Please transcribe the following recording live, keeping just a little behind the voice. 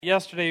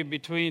Yesterday,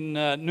 between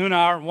noon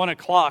hour and 1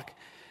 o'clock,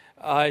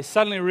 I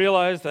suddenly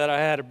realized that I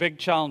had a big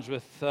challenge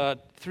with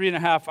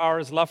 3.5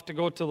 hours left to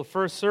go till the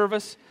first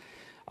service.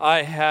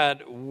 I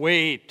had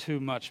way too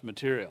much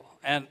material,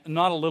 and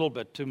not a little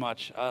bit too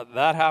much.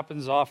 That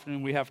happens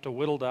often. We have to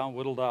whittle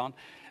down.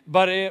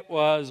 But it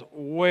was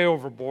way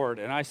overboard,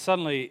 and I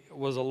suddenly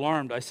was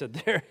alarmed. I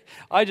said,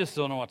 I just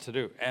don't know what to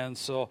do. And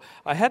so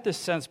I had this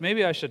sense,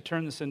 maybe I should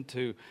turn this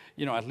into,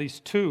 at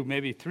least 2,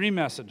 maybe 3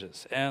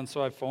 messages. And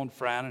so I phoned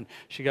Fran, and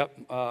she got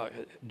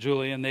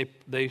Julie, and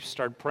they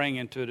started praying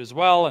into it as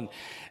well.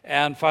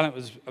 And finally, it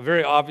was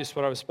very obvious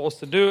what I was supposed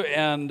to do.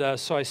 And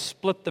so I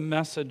split the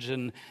message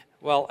in,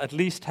 at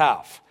least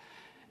half.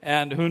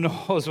 And who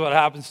knows what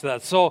happens to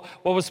that. So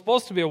what was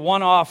supposed to be a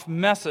one-off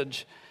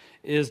message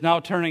is now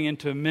turning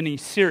into a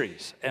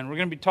mini-series. And we're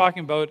going to be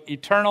talking about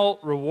eternal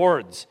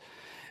rewards.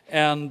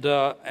 And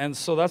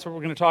so that's what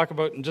we're going to talk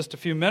about in just a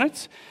few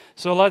minutes.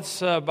 So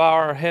let's bow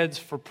our heads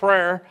for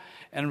prayer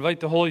and invite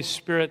the Holy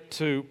Spirit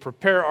to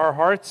prepare our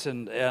hearts.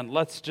 And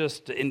let's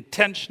just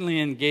intentionally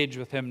engage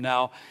with Him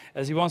now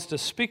as He wants to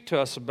speak to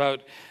us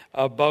about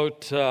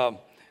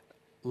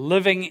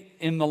living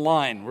in the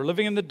line. We're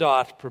living in the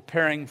dot,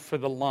 preparing for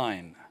the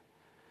line.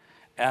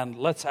 And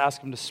let's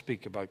ask Him to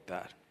speak about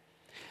that.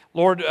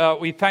 Lord,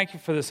 we thank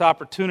You for this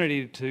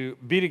opportunity to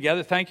be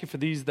together. Thank You for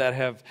these that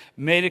have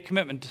made a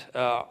commitment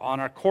on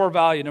our core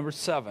value, number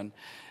 7,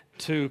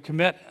 to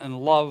commit and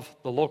love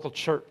the local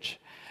church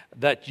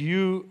that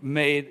You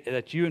made,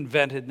 that You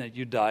invented, and that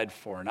You died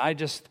for. And I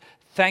just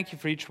thank You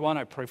for each one.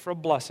 I pray for a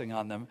blessing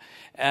on them.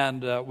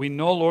 And we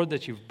know, Lord,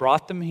 that You've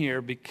brought them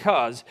here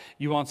because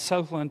You want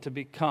Southland to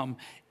become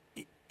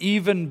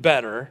even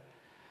better,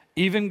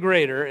 even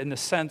greater in the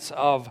sense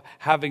of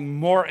having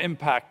more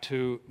impact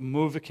to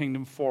move the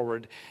kingdom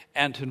forward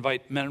and to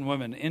invite men and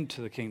women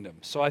into the kingdom.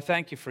 So I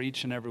thank You for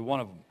each and every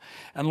one of them.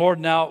 And Lord,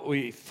 now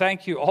we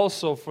thank You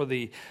also for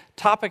the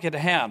topic at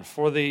hand,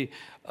 for the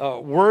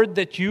word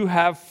that You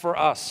have for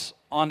us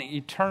on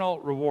eternal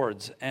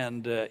rewards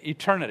and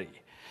eternity.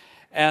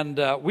 And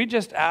we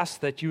just ask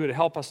that You would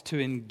help us to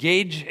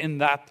engage in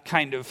that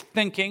kind of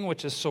thinking,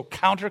 which is so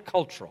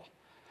countercultural,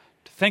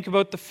 to think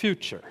about the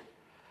future,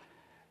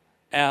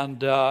 and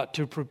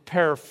to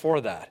prepare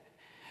for that.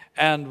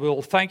 And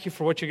we'll thank You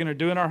for what You're going to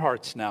do in our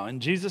hearts now. In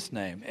Jesus'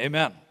 name,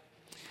 amen.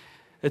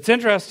 It's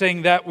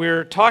interesting that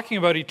we're talking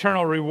about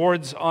eternal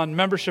rewards on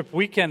membership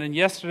weekend. And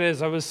yesterday,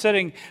 as I was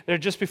sitting there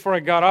just before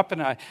I got up,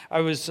 and I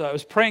was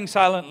praying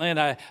silently, and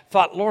I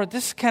thought, Lord,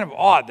 this is kind of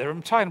odd that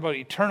I'm talking about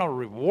eternal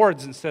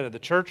rewards instead of the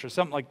church or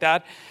something like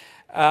that.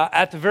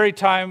 At the very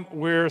time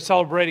we're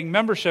celebrating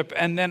membership,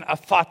 and then a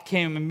thought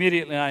came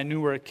immediately, and I knew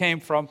where it came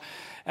from.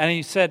 And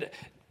He said,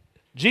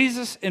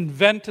 Jesus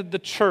invented the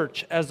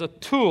church as a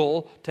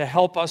tool to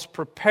help us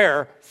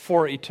prepare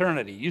for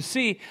eternity. You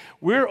see,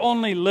 we're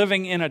only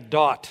living in a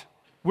dot.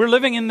 We're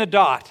living in the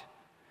dot.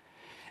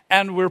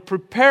 And we're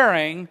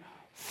preparing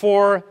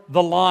for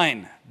the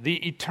line, the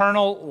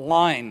eternal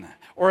line.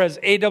 Or as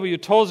A.W.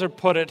 Tozer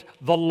put it,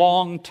 the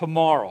long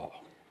tomorrow.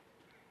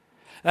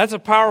 That's a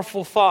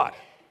powerful thought.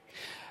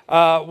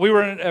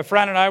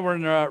 Fran and I were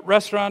in a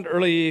restaurant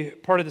early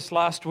part of this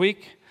last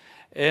week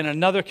in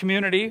another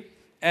community.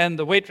 And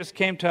the waitress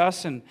came to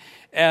us, and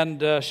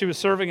she was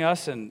serving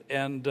us, and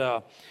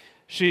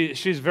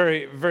she's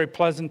very, very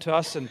pleasant to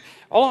us. And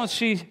all of a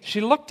sudden,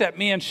 she looked at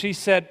me and she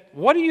said,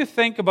 "What do you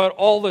think about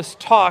all this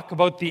talk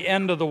about the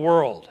end of the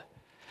world?"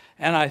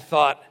 And I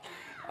thought,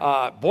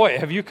 boy,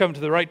 have you come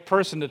to the right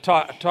person to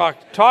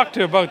talk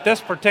to about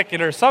this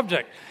particular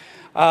subject.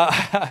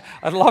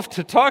 I'd love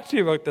to talk to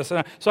you about this.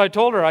 So I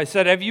told her, I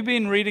said, "Have you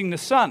been reading The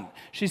Sun?"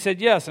 She said,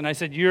 "Yes." And I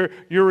said, You're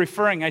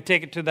referring, I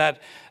take it, to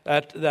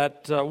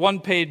that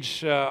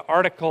one-page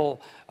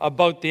article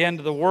about the end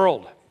of the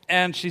world."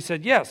 And she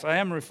said, "Yes, I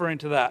am referring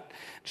to that."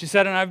 She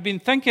said, "And I've been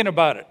thinking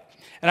about it,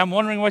 and I'm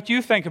wondering what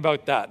you think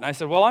about that." And I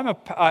said, "Well, I'm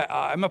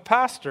a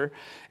pastor,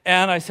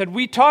 and I said,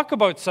 we talk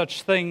about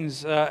such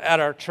things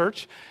at our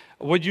church.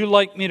 Would you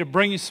like me to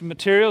bring you some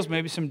materials,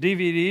 maybe some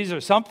DVDs or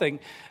something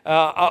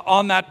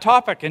on that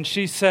topic?" And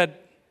she said,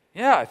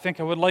 "Yeah, I think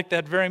I would like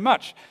that very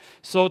much."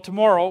 So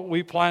tomorrow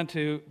we plan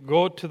to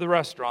go to the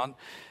restaurant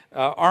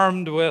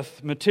armed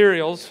with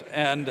materials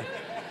and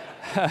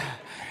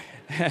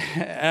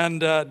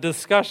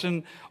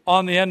discussion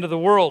on the end of the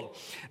world.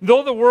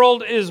 Though the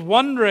world is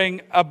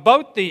wondering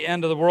about the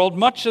end of the world,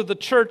 much of the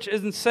church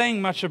isn't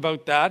saying much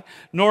about that,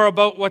 nor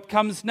about what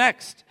comes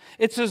next.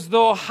 It's as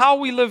though how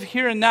we live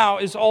here and now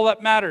is all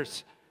that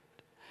matters.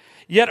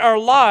 Yet our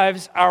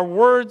lives, our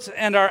words,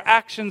 and our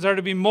actions are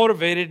to be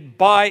motivated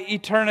by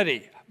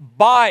eternity.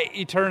 By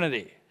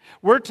eternity.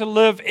 We're to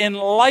live in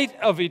light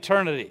of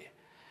eternity.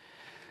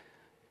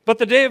 But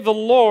the day of the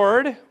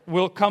Lord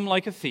will come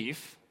like a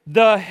thief.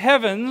 The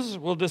heavens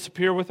will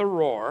disappear with a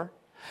roar.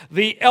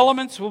 The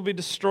elements will be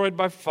destroyed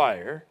by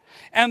fire.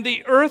 And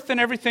the earth and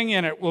everything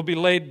in it will be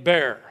laid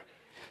bare.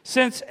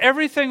 Since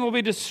everything will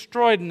be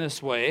destroyed in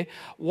this way,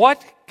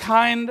 what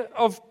kind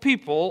of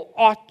people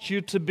ought you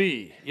to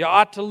be? You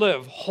ought to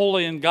live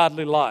holy and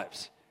godly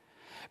lives.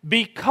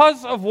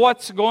 because of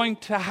what's going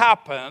to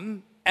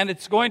happen, and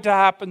it's going to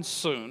happen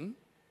soon,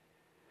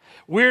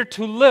 we're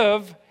to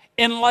live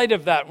in light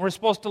of that. We're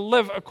supposed to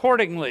live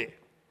accordingly.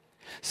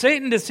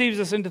 Satan deceives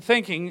us into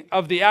thinking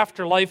of the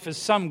afterlife as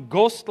some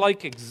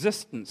ghost-like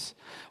existence,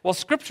 while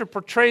Scripture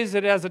portrays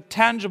it as a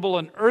tangible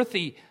and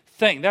earthy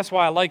thing. That's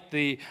why I like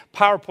the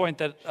PowerPoint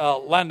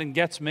that Landon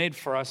gets made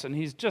for us, and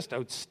he's just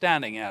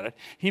outstanding at it.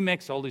 He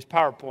makes all these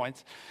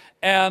PowerPoints,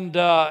 and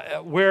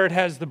where it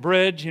has the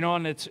bridge,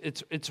 and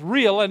it's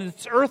real, and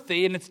it's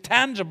earthy, and it's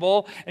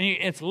tangible, and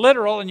it's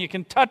literal, and you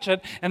can touch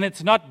it, and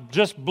it's not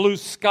just blue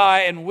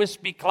sky and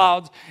wispy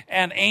clouds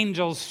and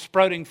angels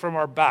sprouting from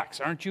our backs.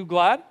 Aren't you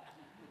glad?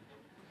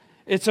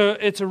 It's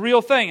a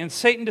real thing, and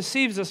Satan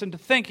deceives us into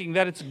thinking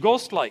that it's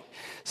ghost-like.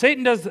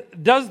 Satan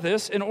does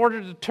this in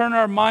order to turn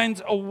our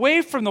minds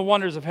away from the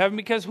wonders of heaven,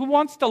 because who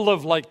wants to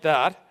live like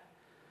that?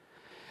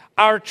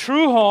 Our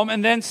true home,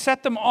 and then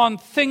set them on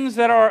things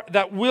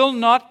that will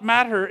not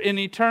matter in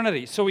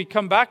eternity. So we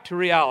come back to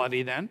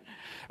reality then.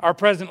 Our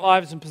present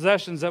lives and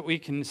possessions that we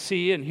can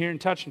see and hear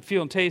and touch and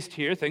feel and taste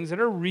here, things that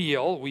are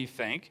real, we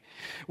think.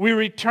 We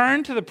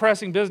return to the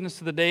pressing business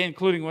of the day,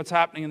 including what's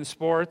happening in the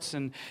sports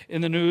and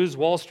in the news,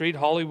 Wall Street,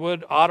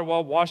 Hollywood,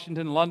 Ottawa,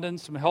 Washington, London,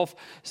 some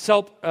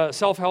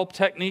self-help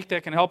technique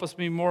that can help us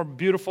be more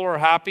beautiful or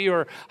happy,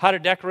 or how to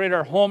decorate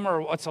our home,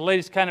 or what's the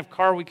latest kind of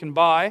car we can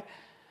buy.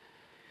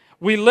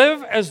 We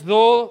live as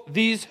though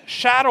these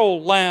shadow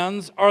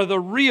lands are the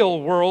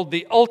real world,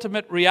 the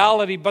ultimate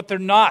reality, but they're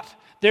not.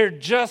 They're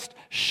just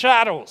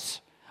shadows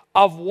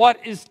of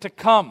what is to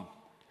come.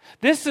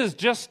 This is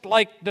just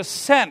like the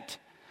scent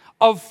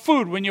of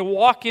food when you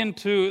walk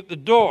into the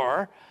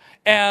door,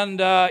 and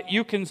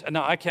you can,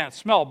 now I can't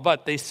smell,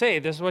 but they say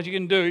this is what you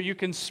can do. You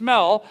can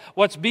smell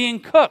what's being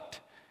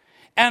cooked.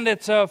 And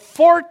it's a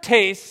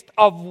foretaste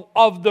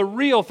of the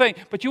real thing.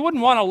 But you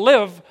wouldn't want to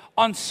live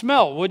on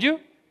smell, would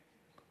you?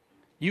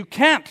 You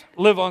can't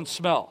live on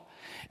smell.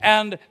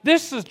 And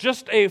this is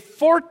just a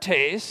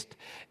foretaste,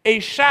 a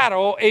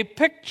shadow, a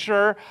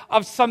picture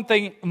of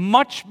something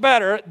much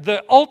better,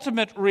 the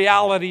ultimate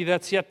reality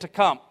that's yet to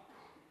come.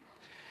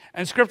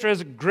 And Scripture has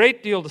a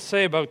great deal to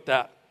say about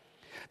that.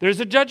 There's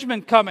a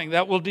judgment coming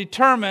that will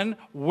determine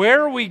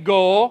where we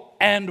go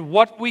and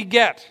what we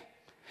get.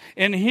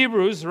 In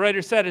Hebrews, the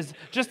writer said, is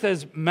just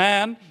as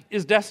man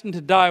is destined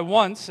to die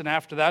once, and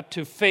after that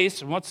to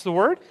face, and what's the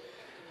word?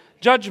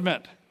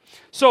 Judgment.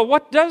 So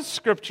what does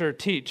Scripture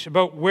teach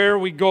about where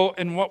we go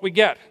and what we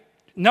get?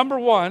 Number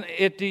one,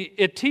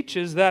 it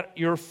teaches that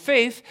your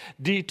faith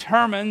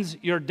determines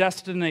your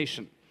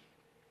destination.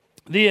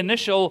 The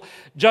initial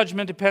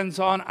judgment depends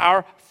on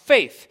our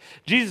faith.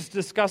 Jesus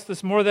discussed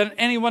this more than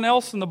anyone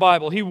else in the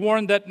Bible. He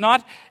warned that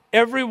not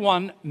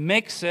everyone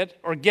makes it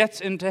or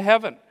gets into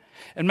heaven.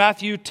 In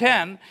Matthew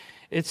 10,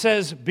 it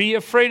says, "Be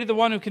afraid of the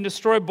one who can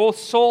destroy both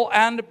soul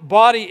and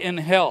body in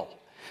hell."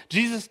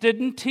 Jesus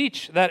didn't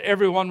teach that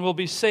everyone will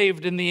be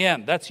saved in the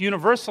end. That's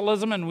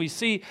universalism, and we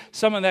see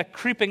some of that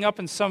creeping up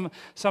in some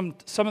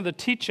of the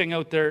teaching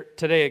out there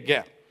today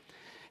again.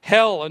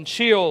 Hell and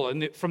Sheol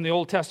from the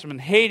Old Testament,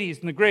 Hades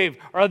and the grave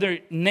are other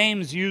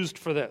names used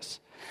for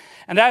this.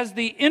 And as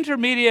the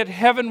intermediate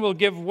heaven will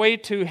give way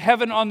to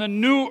heaven on the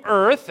new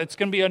earth, it's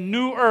going to be a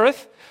new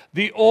earth.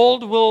 The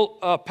old will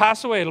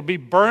pass away. It'll be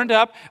burned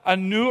up. A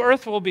new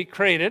earth will be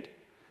created,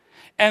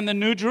 and the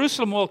new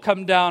Jerusalem will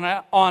come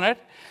down on it.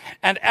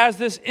 And as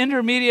this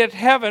intermediate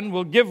heaven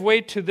will give way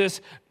to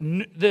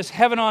this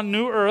heaven on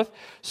new earth,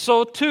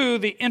 so too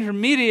the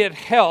intermediate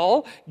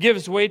hell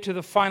gives way to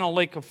the final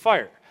lake of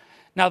fire.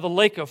 Now the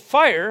lake of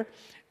fire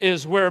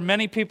is where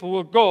many people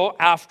will go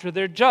after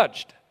they're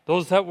judged.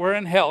 Those that were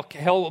in hell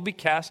will be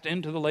cast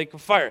into the lake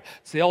of fire.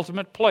 It's the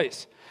ultimate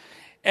place.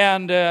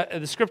 And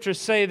the Scriptures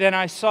say, "Then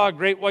I saw a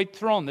great white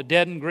throne, the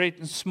dead and great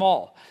and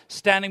small,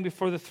 standing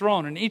before the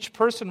throne, and each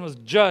person was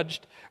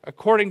judged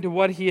according to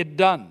what he had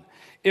done.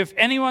 If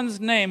anyone's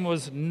name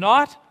was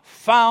not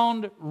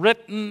found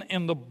written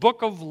in the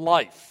book of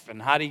life,"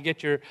 and how do you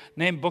get your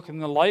name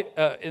written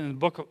in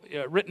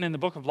the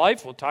book of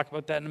life? We'll talk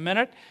about that in a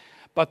minute.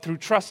 But through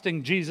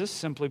trusting Jesus,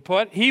 simply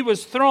put, he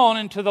was thrown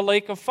into the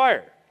lake of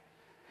fire.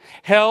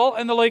 Hell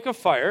and the lake of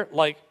fire,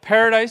 like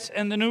paradise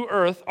and the new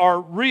earth, are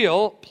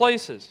real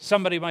places.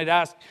 Somebody might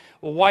ask,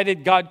 well, why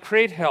did God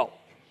create hell?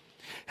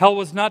 Hell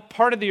was not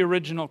part of the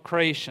original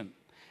creation.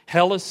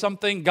 Hell is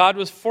something God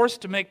was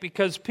forced to make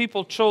because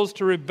people chose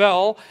to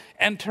rebel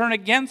and turn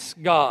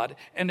against God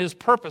and his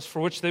purpose for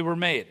which they were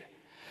made.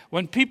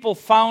 When people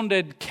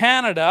founded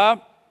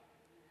Canada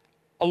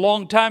a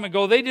long time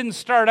ago, they didn't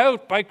start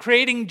out by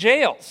creating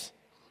jails.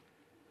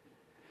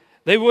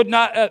 They would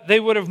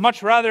have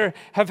much rather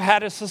have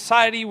had a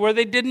society where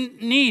they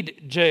didn't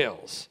need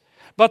jails.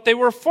 But they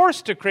were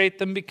forced to create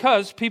them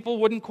because people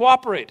wouldn't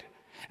cooperate.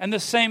 And the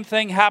same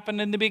thing happened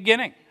in the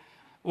beginning.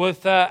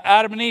 With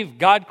Adam and Eve,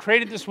 God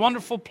created this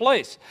wonderful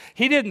place.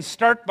 He didn't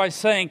start by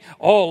saying,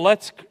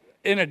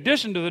 in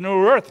addition to the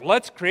new earth,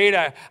 let's create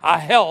a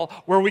hell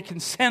where we can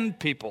send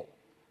people.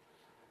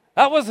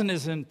 That wasn't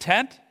his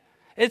intent.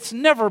 It's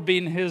never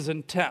been his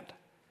intent.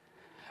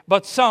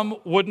 But some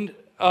wouldn't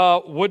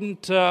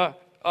wouldn't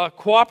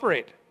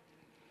cooperate.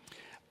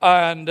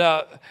 And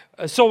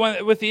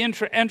so with the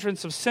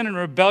entrance of sin and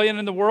rebellion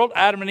in the world,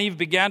 Adam and Eve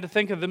began to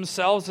think of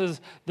themselves as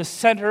the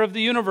center of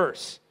the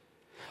universe.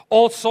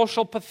 All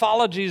social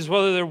pathologies,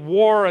 whether they're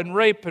war and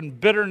rape and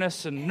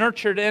bitterness and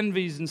nurtured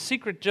envies and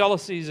secret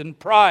jealousies and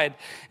pride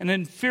and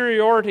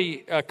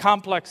inferiority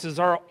complexes,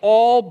 are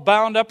all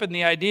bound up in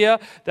the idea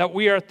that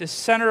we are at the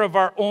center of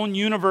our own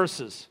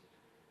universes.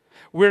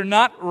 We're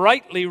not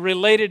rightly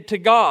related to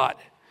God.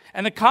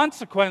 And the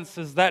consequence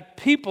is that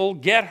people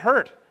get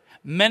hurt.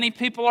 Many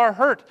people are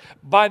hurt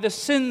by the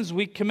sins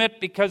we commit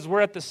because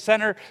we're at the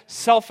center,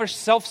 selfish,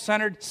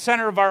 self-centered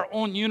center of our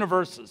own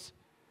universes,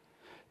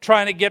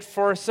 trying to get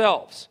for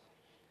ourselves.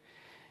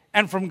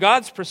 And from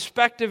God's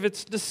perspective,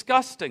 it's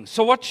disgusting.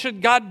 So what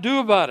should God do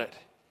about it?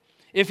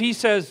 If he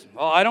says,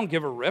 "Oh, I don't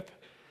give a rip,"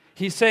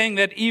 he's saying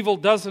that evil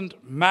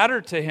doesn't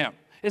matter to him.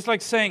 It's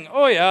like saying,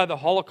 "Oh yeah, the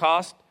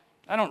Holocaust,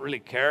 I don't really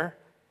care."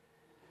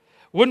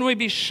 Wouldn't we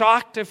be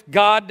shocked if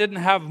God didn't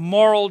have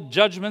moral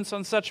judgments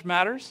on such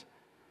matters?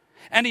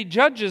 And he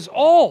judges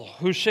all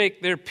who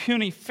shake their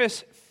puny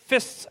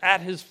fists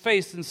at his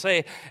face and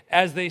say,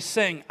 as they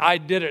sing, "I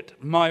did it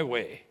my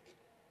way."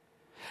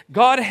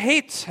 God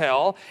hates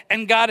hell,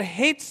 and God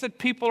hates that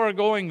people are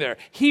going there.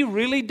 He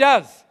really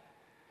does.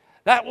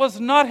 That was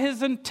not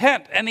his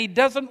intent, and he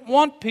doesn't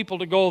want people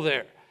to go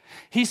there.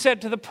 He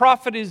said to the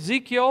prophet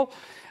Ezekiel,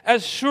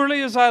 "As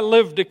surely as I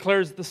live,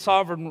 declares the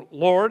sovereign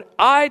Lord,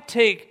 I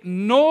take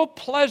no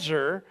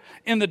pleasure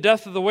in the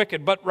death of the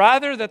wicked, but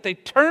rather that they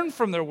turn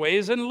from their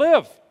ways and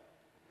live."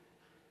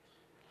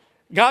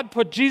 God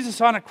put Jesus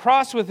on a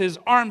cross with his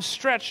arms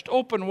stretched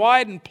open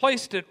wide and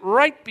placed it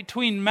right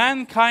between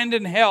mankind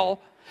and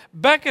hell,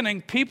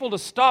 beckoning people to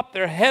stop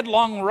their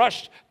headlong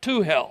rush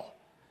to hell.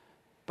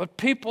 But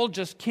people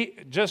just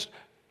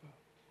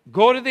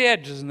go to the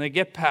edges and they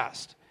get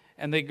past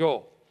and they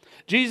go.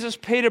 Jesus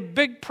paid a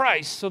big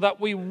price so that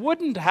we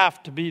wouldn't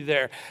have to be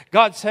there.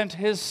 God sent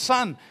his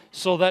Son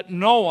so that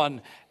no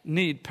one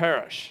need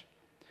perish.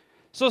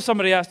 So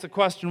somebody asked the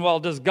question, well,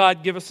 does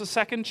God give us a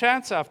second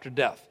chance after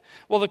death?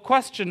 Well, the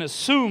question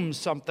assumes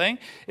something.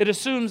 It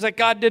assumes that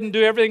God didn't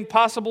do everything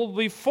possible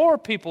before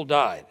people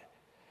died.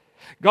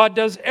 God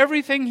does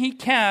everything he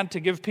can to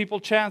give people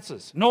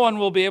chances. No one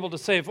will be able to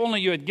say, "If only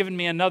you had given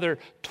me another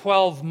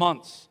 12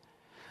 months.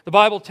 The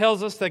Bible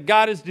tells us that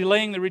God is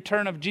delaying the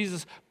return of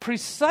Jesus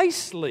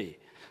precisely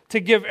to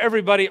give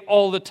everybody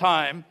all the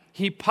time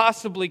he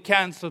possibly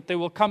can so that they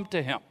will come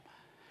to him.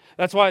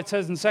 That's why it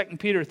says in 2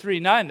 Peter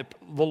 3:9,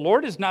 the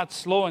Lord is not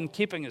slow in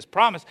keeping his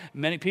promise.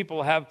 Many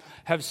people have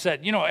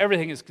said,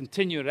 everything has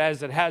continued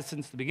as it has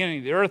since the beginning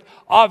of the earth.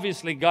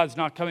 Obviously, God's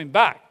not coming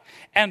back.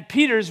 And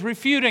Peter's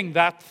refuting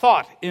that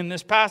thought in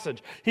this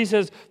passage. He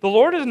says, the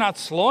Lord is not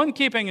slow in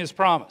keeping his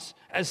promise.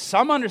 As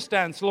some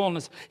understand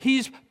slowness,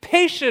 he's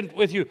patient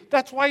with you.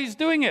 That's why he's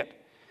doing it.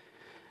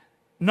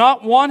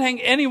 Not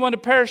wanting anyone to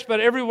perish, but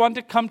everyone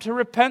to come to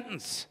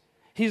repentance.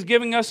 He's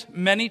giving us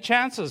many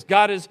chances.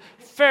 God is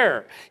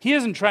fair. He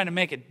isn't trying to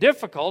make it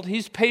difficult.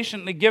 He's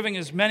patiently giving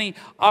as many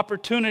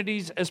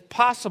opportunities as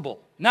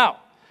possible. Now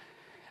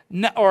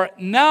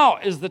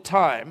is the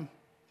time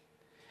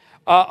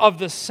of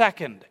the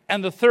second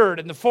and the third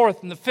and the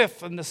fourth and the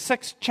fifth and the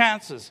sixth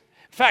chances.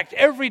 In fact,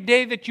 every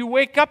day that you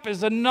wake up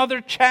is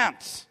another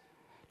chance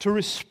to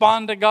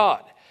respond to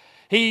God.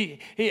 People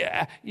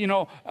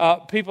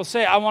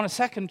say, I want a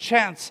second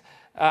chance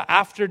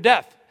after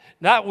death.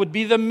 That would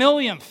be the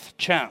millionth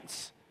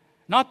chance,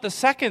 not the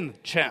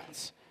second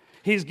chance.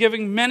 He's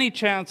giving many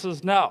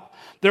chances now.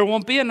 There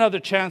won't be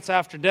another chance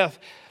after death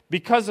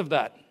because of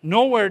that.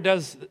 Nowhere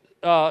does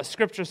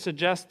Scripture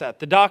suggest that.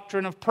 The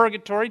doctrine of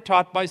purgatory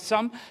taught by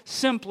some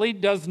simply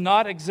does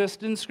not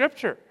exist in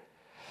Scripture.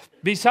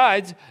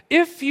 Besides,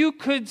 if you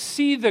could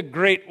see the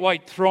great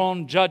white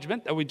throne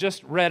judgment that we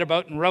just read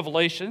about in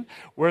Revelation,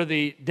 where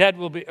the dead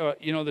will be,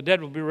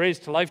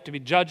 raised to life to be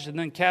judged and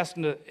then cast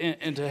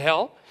into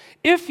hell,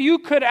 if you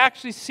could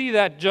actually see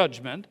that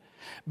judgment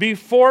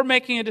before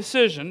making a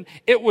decision,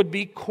 it would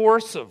be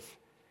coercive.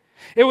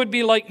 It would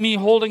be like me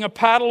holding a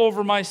paddle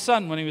over my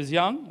son when he was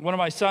young, one of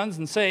my sons,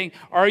 and saying,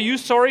 "Are you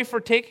sorry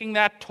for taking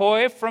that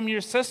toy from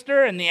your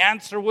sister?" And the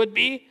answer would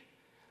be,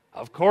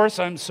 "Of course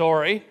I'm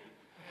sorry."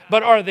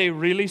 But are they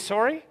really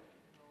sorry?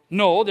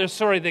 No, they're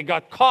sorry they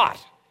got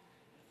caught.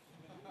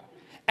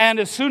 And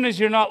as soon as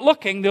you're not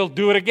looking, they'll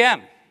do it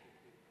again.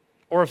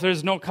 Or if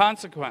there's no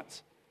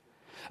consequence.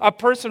 A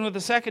person with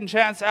a second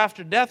chance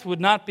after death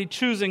would not be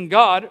choosing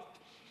God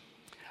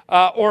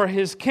or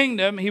his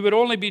kingdom. He would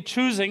only be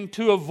choosing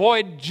to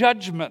avoid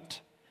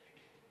judgment.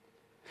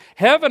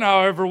 Heaven,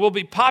 however, will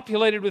be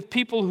populated with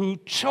people who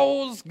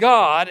chose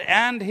God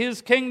and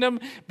his kingdom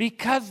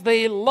because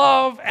they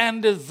love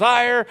and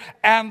desire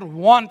and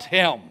want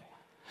him.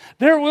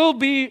 There will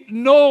be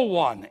no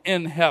one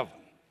in heaven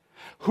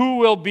who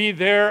will be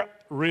there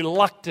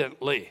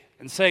reluctantly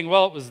and saying,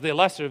 well, it was the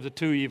lesser of the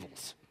two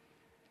evils.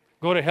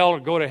 Go to hell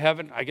or go to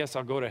heaven? I guess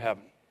I'll go to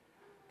heaven.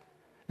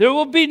 There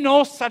will be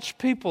no such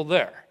people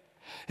there.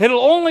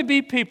 It'll only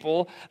be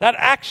people that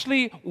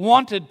actually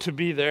wanted to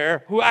be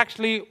there, who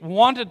actually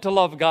wanted to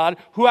love God,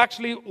 who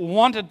actually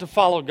wanted to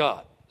follow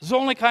God. It's the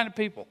only kind of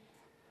people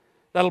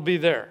that'll be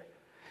there,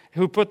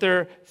 who put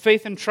their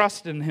faith and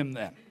trust in him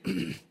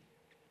then.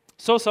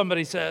 So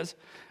somebody says,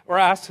 or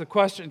asks the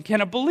question,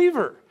 can a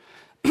believer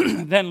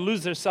then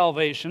lose their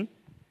salvation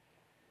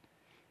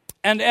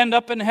and end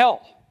up in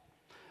hell?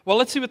 Well,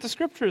 let's see what the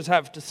scriptures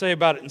have to say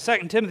about it. In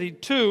 2 Timothy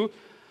 2,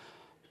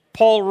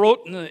 Paul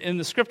wrote in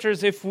the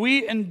scriptures, if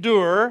we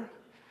endure,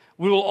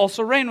 we will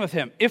also reign with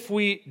him. If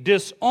we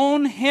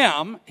disown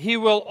him, he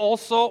will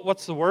also,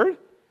 what's the word?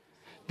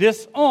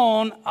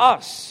 Disown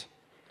us.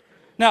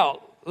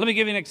 Now, let me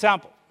give you an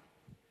example.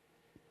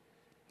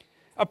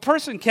 A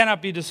person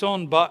cannot be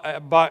disowned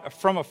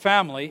from a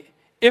family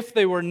if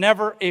they were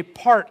never a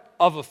part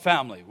of a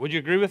family. Would you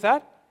agree with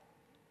that?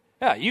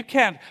 Yeah, you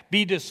can't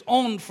be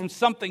disowned from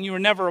something you were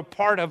never a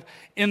part of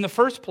in the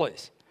first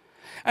place.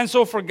 And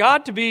so for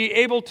God to be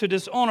able to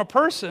disown a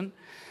person,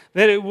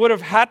 that it would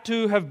have had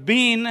to have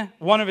been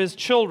one of his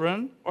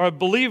children or a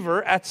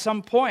believer at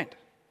some point.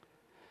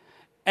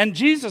 And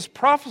Jesus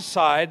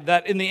prophesied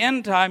that in the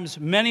end times,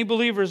 many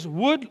believers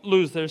would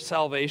lose their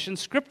salvation.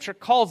 Scripture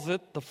calls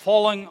it the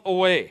falling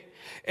away.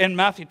 In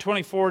Matthew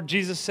 24,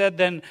 Jesus said,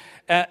 then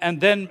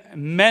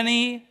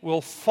many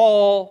will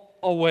fall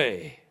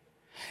away.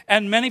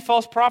 And many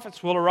false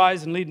prophets will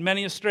arise and lead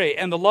many astray,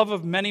 and the love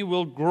of many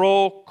will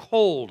grow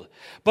cold.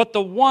 But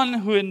the one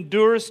who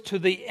endures to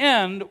the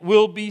end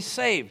will be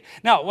saved.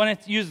 Now, when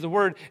it uses the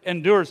word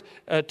endures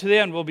to the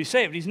end will be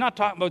saved, he's not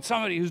talking about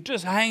somebody who's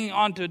just hanging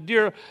onto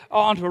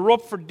a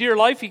rope for dear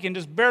life. He can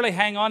just barely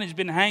hang on. He's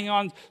been hanging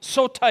on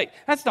so tight.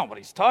 That's not what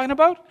he's talking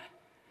about.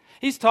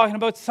 He's talking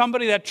about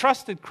somebody that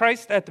trusted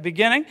Christ at the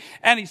beginning,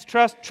 and he's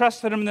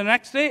trusted him the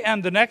next day,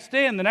 and the next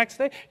day, and the next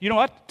day. You know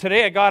what?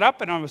 Today I got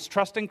up and I was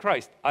trusting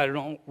Christ. I don't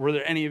know, were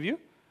there any of you?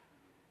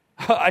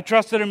 I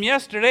trusted him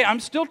yesterday. I'm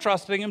still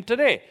trusting him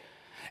today.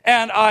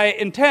 And I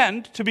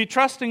intend to be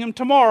trusting him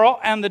tomorrow,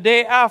 and the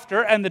day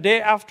after, and the day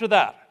after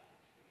that.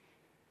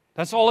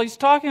 That's all he's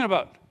talking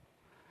about.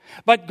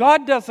 But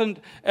God doesn't,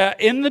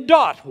 in the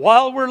dot,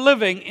 while we're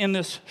living in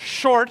this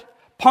short,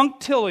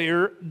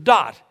 punctiliar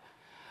dot,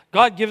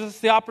 God gives us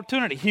the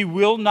opportunity. He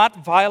will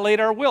not violate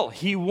our will.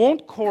 He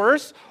won't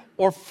coerce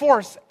or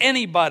force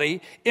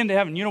anybody into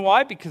heaven. You know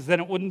why? Because then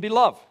it wouldn't be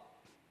love.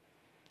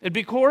 It'd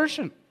be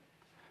coercion.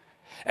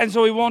 And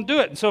so he won't do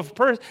it. And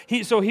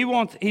so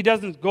he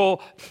doesn't go,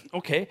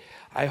 okay,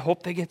 I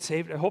hope they get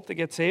saved. I hope they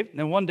get saved. And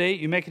then one day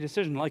you make a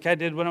decision like I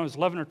did when I was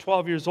 11 or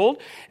 12 years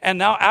old. And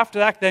now after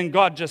that, then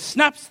God just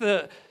snaps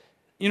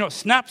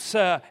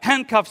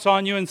handcuffs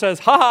on you and says,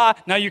 ha,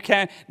 now you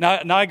can't, now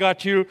I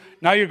got you,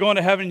 now you're going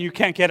to heaven and you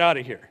can't get out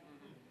of here.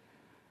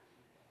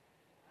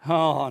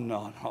 Oh,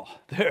 no,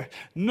 there's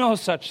no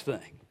such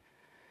thing.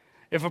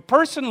 If a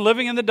person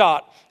living in the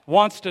dot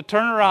wants to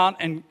turn around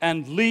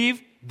and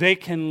leave, they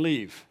can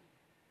leave.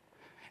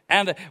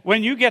 And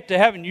when you get to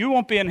heaven, you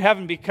won't be in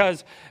heaven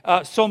because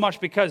so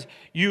much because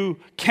you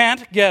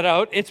can't get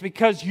out. It's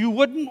because you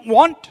wouldn't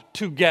want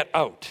to get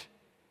out.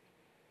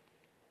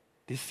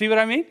 Do you see what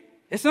I mean?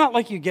 It's not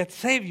like you get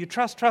saved, you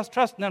trust,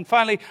 and then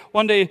finally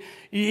one day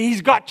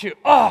he's got you.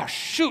 Oh,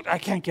 shoot, I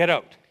can't get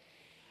out.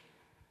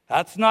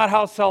 That's not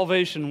how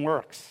salvation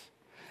works.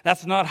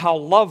 That's not how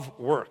love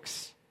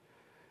works.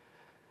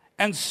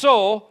 And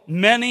so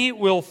many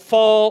will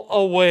fall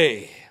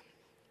away.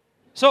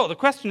 So the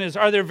question is,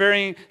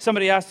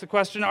 somebody asked the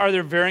question, are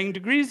there varying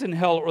degrees in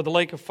hell or the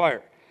lake of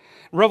fire?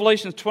 In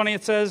Revelation 20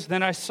 it says,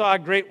 then I saw a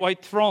great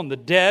white throne, the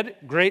dead,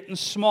 great and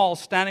small,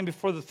 standing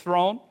before the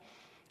throne.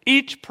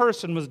 Each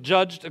person was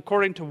judged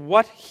according to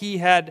what he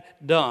had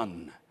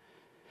done.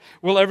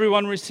 Will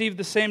everyone receive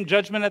the same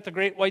judgment at the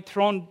great white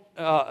throne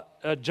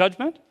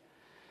judgment?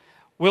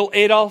 Will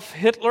Adolf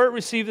Hitler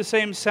receive the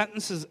same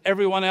sentence as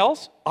everyone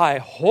else? I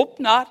hope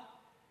not.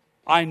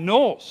 I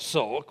know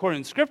so,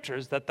 according to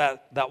scriptures,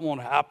 that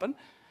won't happen.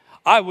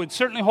 I would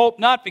certainly hope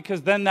not,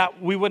 because then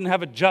we wouldn't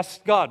have a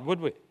just God,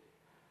 would we?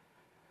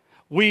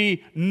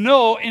 We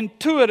know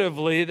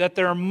intuitively that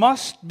there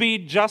must be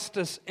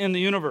justice in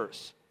the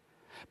universe.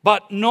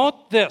 But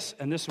note this,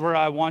 and this is where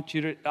I want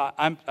you to,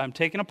 I'm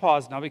taking a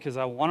pause now because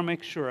I want to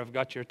make sure I've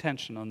got your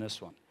attention on this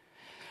one.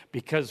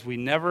 Because we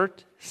never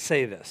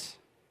say this.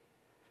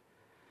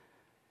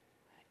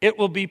 It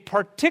will be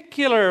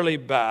particularly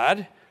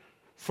bad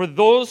for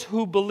those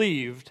who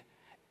believed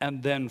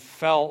and then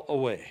fell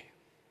away.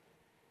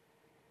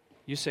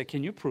 You say,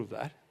 can you prove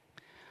that?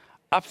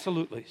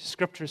 Absolutely.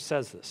 Scripture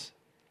says this.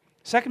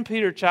 2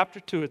 Peter chapter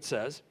 2, it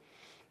says,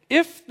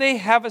 if they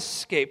have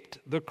escaped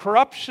the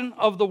corruption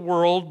of the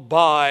world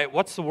by,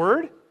 what's the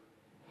word?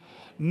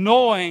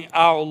 Knowing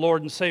our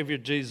Lord and Savior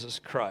Jesus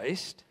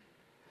Christ.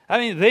 I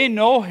mean, they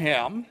know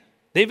him.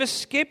 They've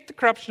escaped the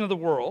corruption of the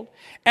world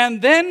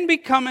and then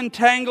become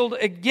entangled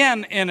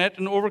again in it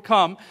and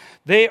overcome.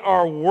 They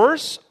are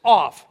worse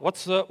off.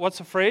 What's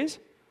the phrase?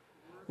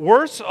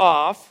 Worse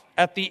off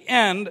at the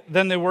end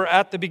than they were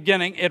at the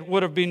beginning. It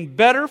would have been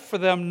better for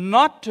them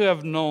not to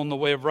have known the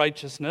way of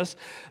righteousness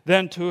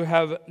than to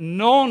have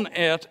known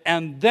it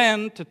and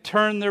then to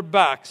turn their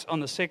backs on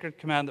the sacred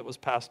command that was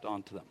passed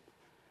on to them.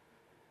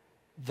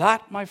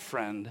 That, my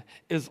friend,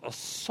 is a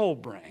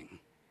sobering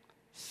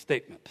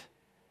statement.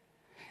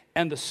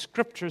 And the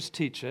scriptures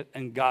teach it,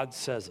 and God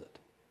says it.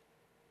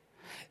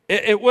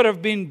 It would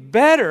have been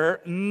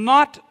better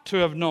not to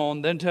have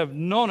known than to have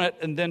known it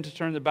and then to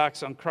turn their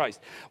backs on Christ.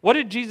 What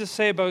did Jesus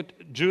say about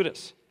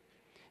Judas?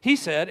 He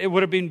said it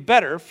would have been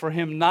better for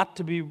him not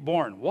to be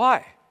born.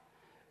 Why?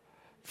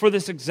 For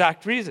this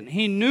exact reason.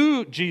 He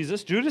knew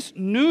Jesus. Judas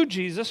knew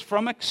Jesus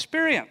from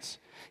experience.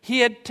 He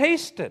had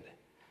tasted.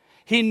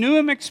 He knew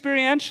him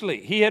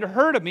experientially. He had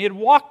heard him. He had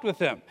walked with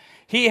him.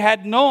 He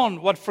had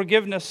known what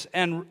forgiveness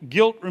and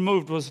guilt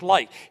removed was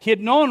like. He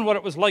had known what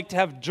it was like to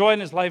have joy in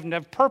his life and to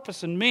have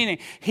purpose and meaning.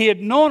 He had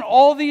known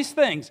all these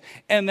things.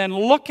 And then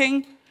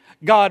looking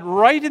God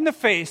right in the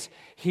face,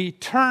 he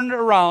turned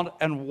around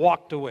and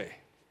walked away.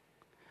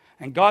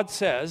 And God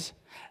says,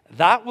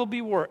 that will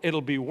be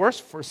it'll be worse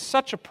for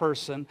such a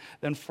person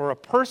than for a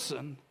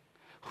person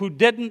who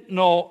didn't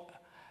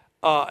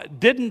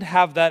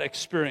have that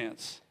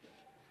experience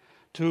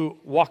to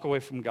walk away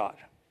from God.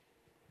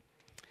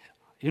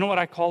 You know what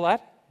I call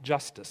that?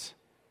 Justice.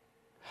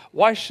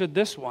 Why should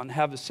this one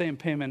have the same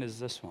payment as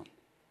this one?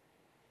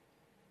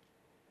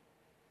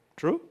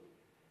 True?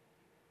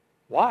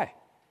 Why?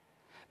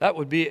 That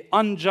would be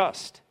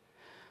unjust.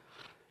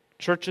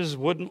 Churches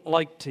wouldn't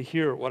like to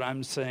hear what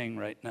I'm saying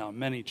right now.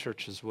 Many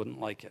churches wouldn't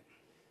like it.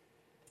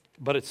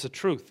 But it's the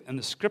truth, and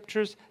the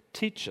scriptures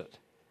teach it.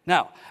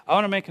 Now, I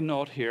want to make a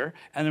note here,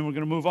 and then we're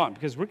going to move on,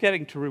 because we're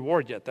getting to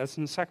reward yet. That's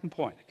in the second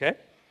point, okay?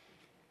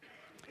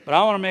 But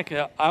I want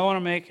to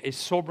make a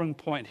sobering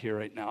point here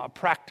right now, a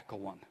practical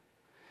one.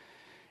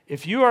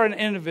 If you are an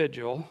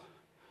individual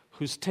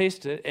who's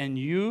tasted and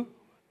you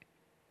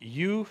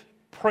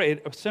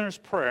prayed a sinner's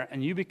prayer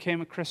and you became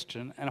a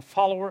Christian and a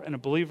follower and a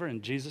believer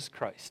in Jesus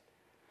Christ,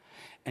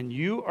 and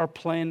you are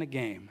playing the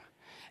game,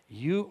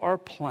 you are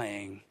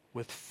playing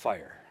with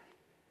fire.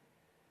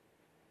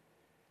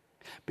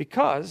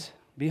 Because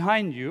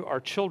behind you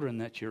are children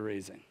that you're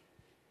raising.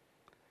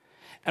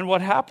 And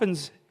what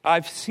happens,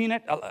 I've seen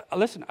it.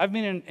 Listen, I've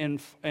been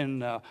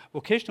in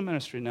vocational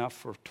ministry now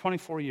for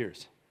 24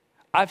 years.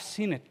 I've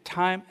seen it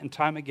time and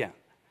time again.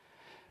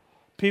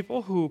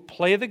 People who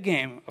play the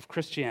game of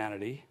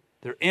Christianity,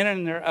 they're in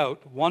and they're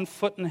out, 1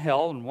 foot in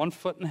hell and 1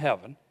 foot in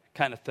heaven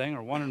kind of thing,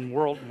 or one in the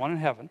world and one in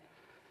heaven.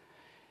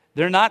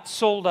 They're not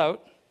sold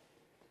out.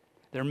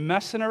 They're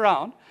messing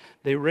around.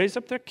 They raise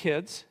up their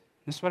kids.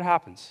 This is what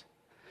happens.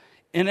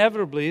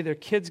 Inevitably, their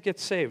kids get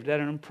saved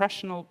at an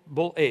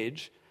impressionable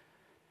age.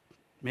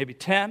 Maybe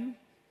 10,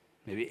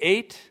 maybe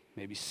 8,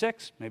 maybe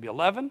 6, maybe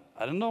 11,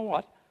 I don't know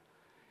what.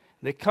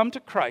 They come to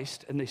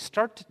Christ and they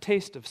start to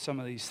taste of some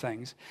of these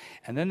things,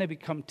 and then they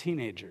become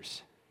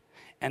teenagers.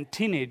 And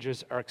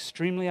teenagers are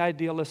extremely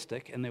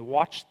idealistic, and they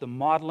watch the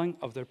modeling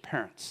of their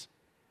parents.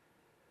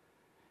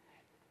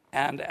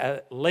 And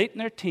late in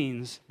their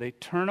teens, they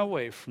turn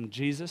away from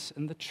Jesus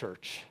and the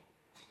church,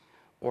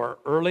 or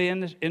early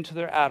into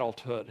their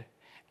adulthood,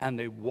 and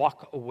they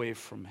walk away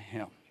from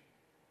him.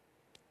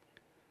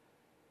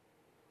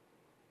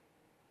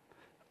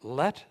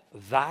 Let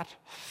that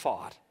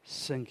thought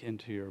sink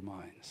into your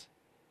minds.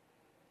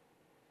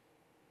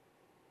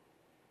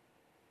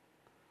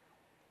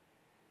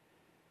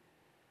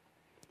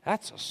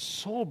 That's a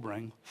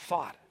sobering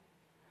thought.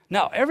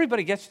 Now,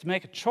 everybody gets to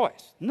make a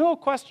choice. No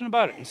question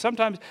about it. And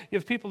sometimes you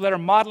have people that are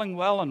modeling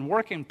well and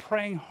working,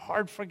 praying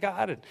hard for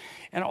God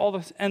and all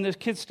this, and the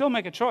kids still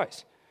make a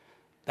choice.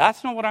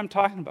 That's not what I'm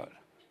talking about.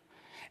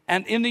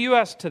 And in the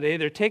U.S. today,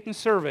 they're taking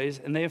surveys,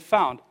 and they have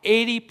found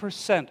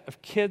 80%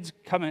 of kids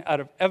coming out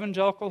of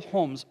evangelical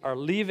homes are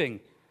leaving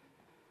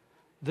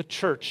the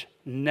church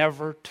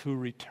never to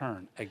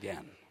return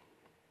again.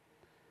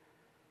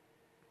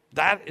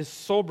 That is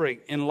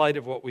sobering in light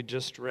of what we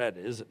just read,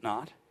 is it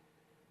not?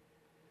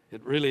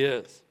 It really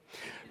is.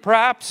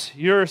 Perhaps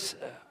you're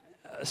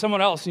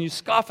someone else and you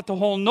scoff at the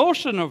whole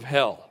notion of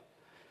hell.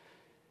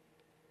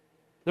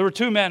 There were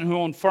 2 men who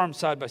owned farms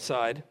side by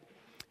side.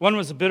 One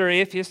was a bitter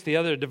atheist, the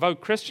other a devout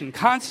Christian,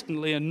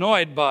 constantly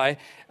annoyed by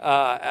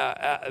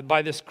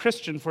this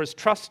Christian for his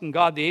trust in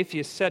God. The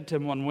atheist said to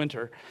him one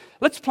winter,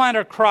 "Let's plant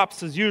our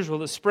crops as usual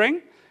this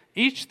spring,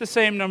 each the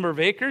same number of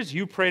acres.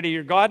 You pray to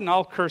your God and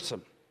I'll curse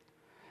him.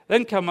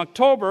 Then come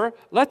October,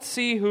 let's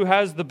see who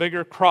has the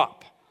bigger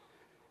crop."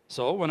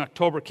 So when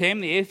October came,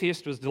 the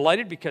atheist was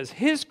delighted because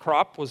his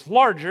crop was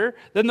larger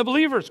than the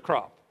believer's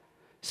crop.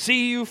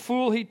 "See, you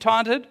fool," he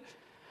taunted.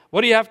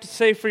 "What do you have to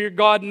say for your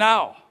God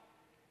now?"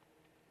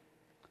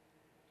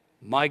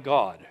 "My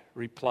God,"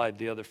 replied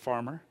the other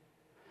farmer,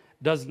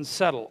 "doesn't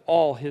settle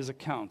all his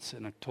accounts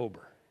in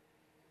October."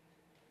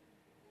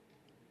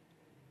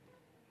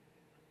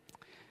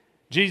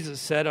 Jesus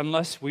said,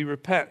 "Unless we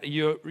repent,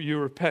 you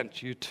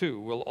repent, you too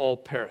will all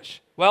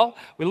perish." Well,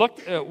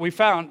 we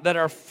found that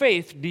our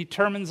faith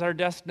determines our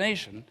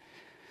destination,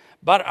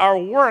 but our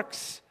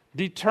works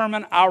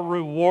determine our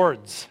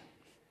rewards.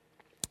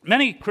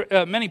 Many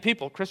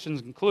people,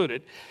 Christians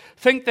included,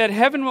 think that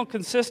heaven will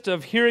consist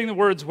of hearing the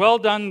words, "Well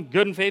done,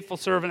 good and faithful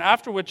servant,"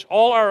 after which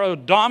all our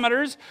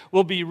odometers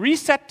will be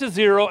reset to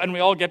 0 and we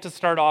all get to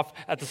start off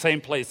at the same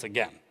place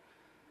again.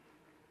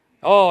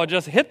 Oh,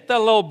 just hit the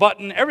little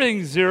button,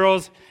 everything's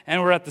zeros,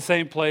 and we're at the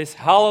same place.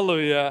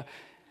 Hallelujah.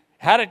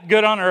 Had it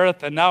good on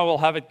earth, and now we'll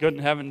have it good in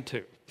heaven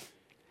too.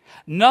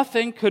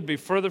 Nothing could be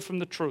further from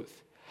the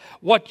truth.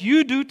 What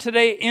you do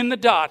today in the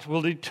dot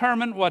will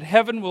determine what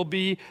heaven will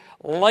be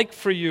like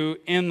for you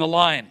in the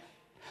line.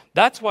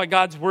 That's why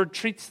God's word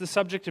treats the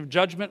subject of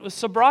judgment with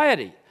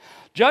sobriety.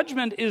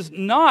 Judgment is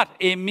not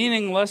a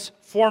meaningless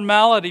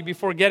formality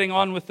before getting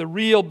on with the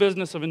real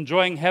business of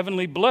enjoying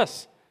heavenly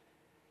bliss.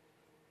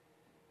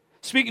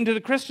 Speaking to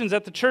the Christians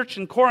at the church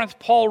in Corinth,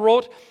 Paul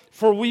wrote,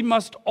 "For we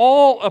must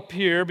all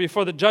appear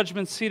before the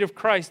judgment seat of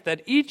Christ,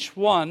 that each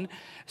one..."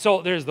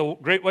 So there's the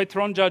great white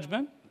throne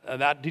judgment.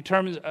 That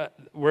determines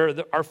where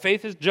our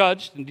faith is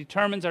judged and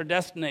determines our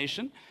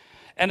destination.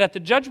 And at the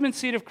judgment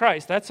seat of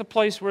Christ, that's a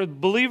place where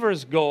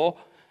believers go.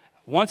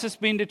 Once it's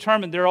been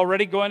determined, they're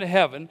already going to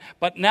heaven,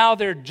 but now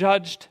they're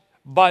judged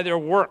by their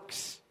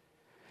works.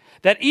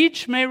 That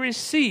each may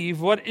receive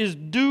what is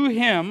due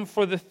him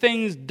for the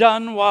things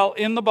done while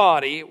in the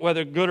body,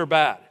 whether good or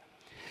bad.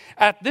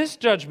 At this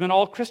judgment,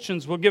 all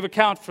Christians will give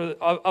account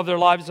of their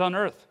lives on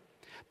earth.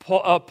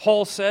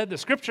 Paul said, the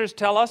scriptures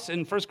tell us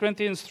in 1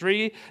 Corinthians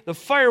 3, the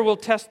fire will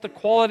test the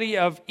quality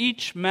of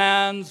each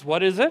man's,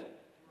 what is it?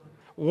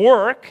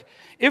 Work.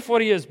 If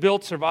what he has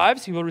built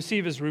survives, he will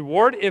receive his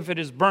reward. If it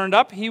is burned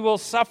up, he will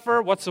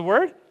suffer, what's the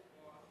word?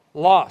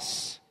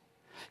 Loss.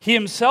 He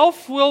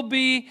himself will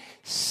be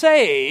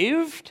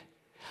saved,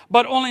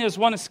 but only as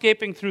one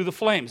escaping through the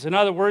flames. In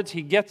other words,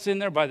 he gets in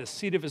there by the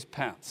seat of his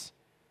pants.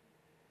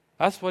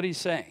 That's what he's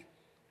saying.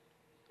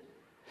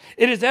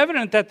 It is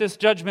evident that this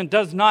judgment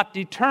does not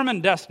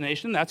determine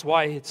destination. That's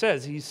why it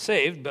says he's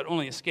saved, but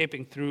only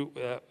escaping through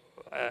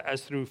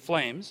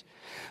flames.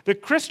 The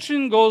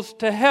Christian goes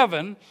to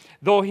heaven,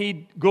 though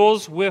he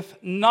goes with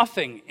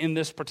nothing in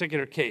this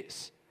particular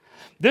case.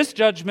 This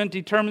judgment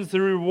determines the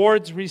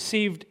rewards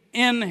received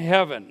in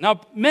heaven.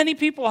 Now, many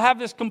people have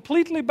this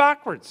completely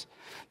backwards.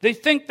 They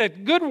think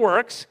that good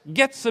works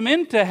gets them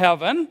into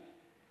heaven,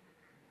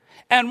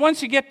 and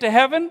once you get to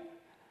heaven,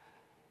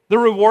 the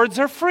rewards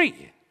are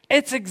free.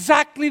 It's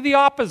exactly the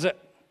opposite.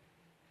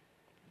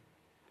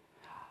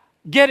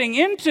 Getting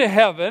into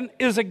heaven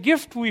is a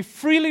gift we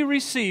freely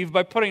receive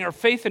by putting our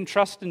faith and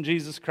trust in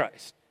Jesus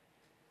Christ.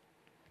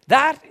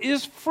 That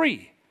is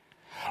free.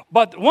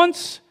 But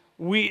once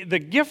the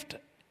gift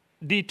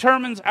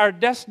determines our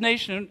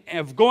destination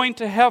of going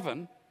to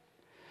heaven,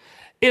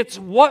 it's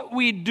what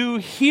we do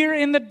here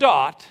in the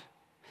dot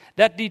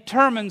that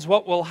determines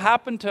what will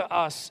happen to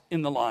us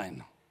in the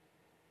line.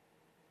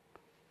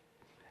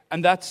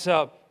 And that's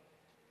a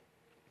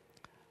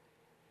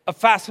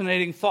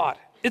fascinating thought.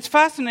 It's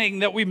fascinating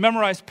that we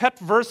memorize pet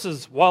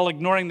verses while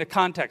ignoring the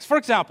context. For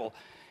example,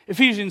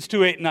 Ephesians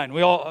 2, 8,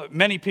 9.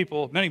 Many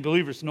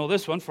believers know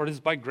this one. For it is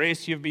by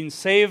grace you have been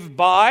saved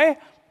by,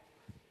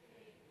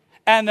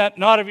 and that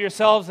not of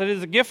yourselves, it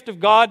is a gift of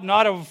God,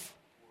 not of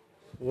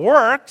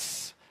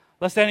works,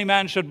 lest any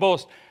man should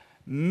boast.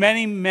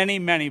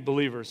 Many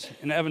believers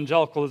in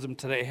evangelicalism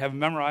today have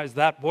memorized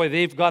that. Boy,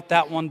 they've got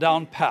that one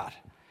down pat.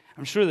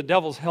 I'm sure the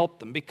devil's helped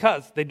them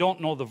because they don't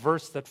know the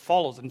verse that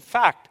follows. In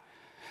fact,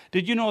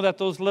 did you know that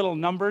those little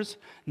numbers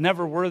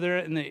never were there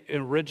in the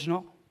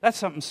original? That's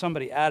something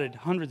somebody added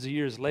hundreds of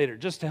years later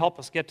just to help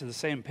us get to the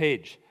same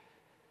page.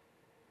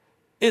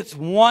 It's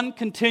one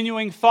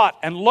continuing thought.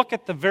 And look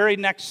at the very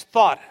next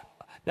thought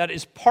that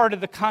is part of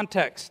the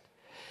context.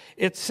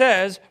 It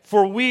says,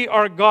 for we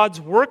are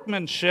God's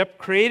workmanship,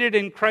 created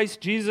in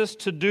Christ Jesus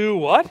to do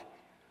what?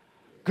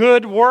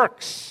 Good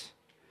works,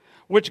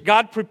 which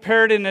God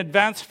prepared in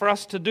advance for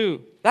us to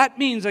do. That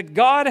means that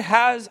God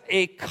has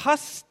a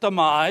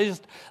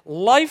customized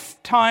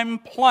lifetime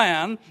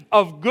plan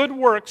of good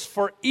works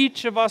for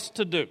each of us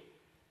to do.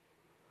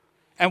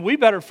 And we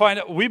better find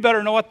out, we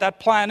better know what that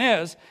plan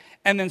is,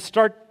 and then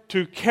start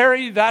to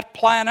carry that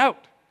plan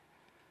out.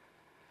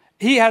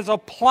 He has a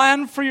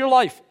plan for your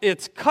life.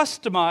 It's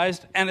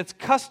customized, and it's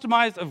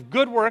customized of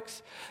good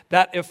works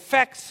that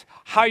affects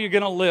how you're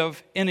going to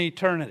live in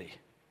eternity.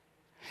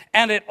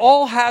 And it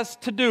all has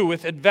to do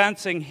with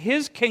advancing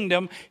His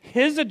kingdom,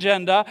 His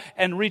agenda,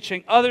 and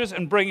reaching others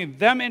and bringing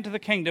them into the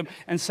kingdom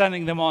and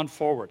sending them on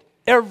forward.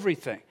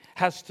 Everything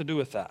has to do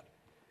with that.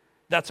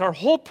 That's our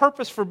whole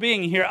purpose for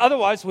being here.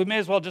 Otherwise, we may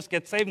as well just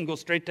get saved and go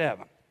straight to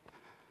heaven.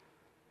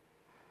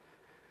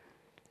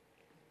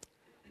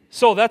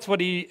 So that's what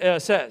he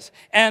says.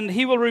 And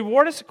He will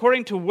reward us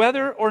according to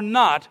whether or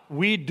not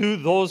we do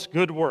those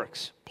good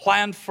works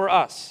planned for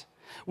us.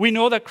 We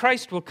know that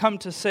Christ will come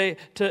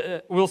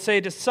will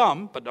say to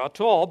some, but not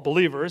to all,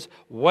 believers,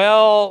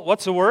 well,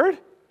 what's the word?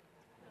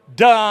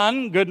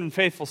 Done, good and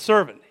faithful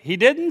servant. He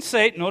didn't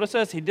say, notice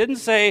this, He didn't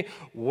say,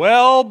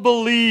 well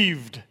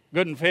believed,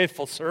 good and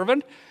faithful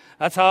servant.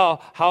 That's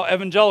how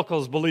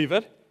evangelicals believe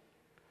it.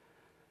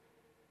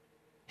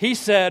 He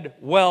said,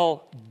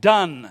 "Well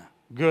done,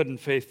 good and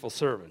faithful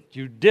servant.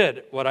 You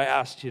did what I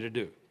asked you to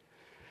do."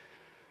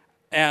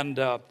 And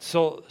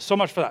so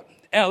much for that.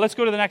 And let's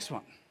go to the next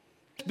one.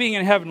 Being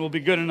in heaven will be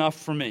good enough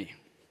for me.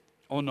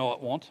 Oh, no, it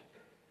won't.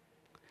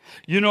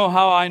 You know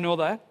how I know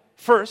that?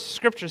 First,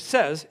 Scripture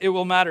says it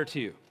will matter to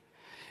you.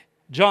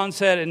 John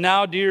said, "And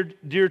now,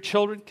 dear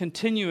children,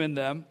 continue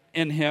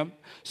in him,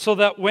 so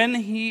that when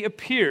he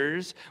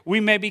appears, we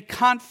may be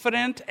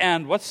confident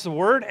and," what's the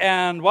word?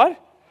 And what?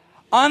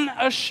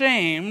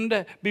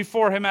 "Unashamed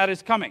before him at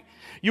his coming."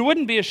 You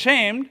wouldn't be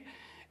ashamed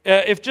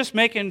if just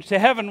making it to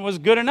heaven was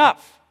good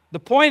enough. The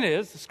point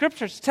is, the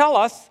Scriptures tell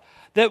us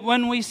that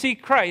when we see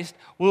Christ,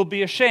 we'll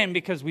be ashamed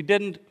because we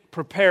didn't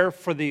prepare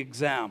for the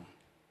exam.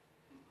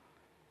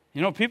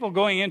 You know, people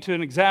going into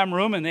an exam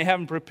room and they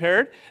haven't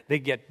prepared, they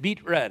get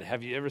beat red.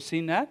 Have you ever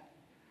seen that?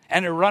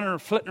 And they're running or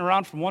flitting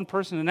around from one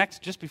person to the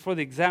next just before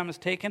the exam is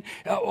taken.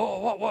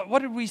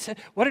 What did we say?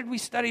 What did we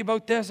study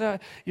about this? And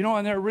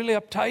they're really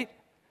uptight.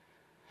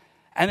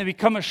 And they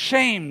become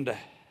ashamed.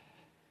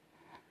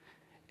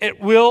 It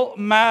will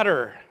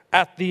matter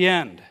at the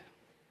end.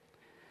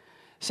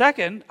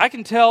 Second, I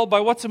can tell by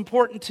what's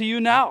important to you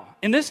now.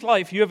 In this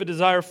life, you have a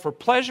desire for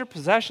pleasure,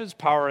 possessions,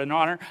 power, and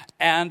honor,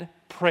 and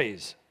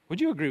praise. Would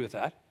you agree with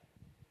that?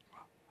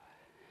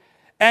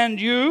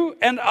 And you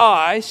and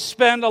I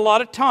spend a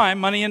lot of time,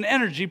 money, and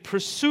energy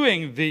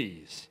pursuing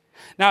these.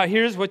 Now,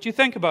 here's what you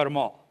think about them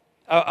all,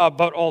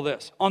 about all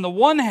this. On the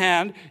one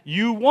hand,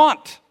 you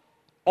want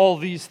all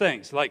these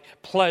things, like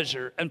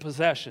pleasure and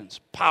possessions,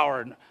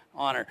 power and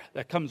honor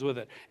that comes with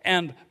it,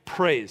 and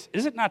praise.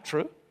 Is it not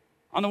true?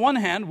 On the one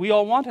hand, we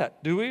all want it.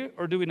 Do we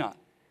or do we not?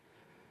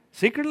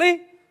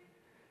 Secretly?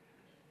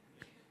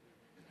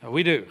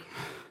 We do.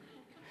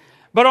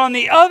 But on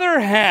the other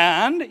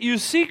hand, you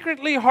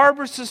secretly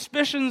harbor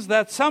suspicions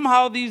that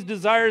somehow these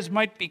desires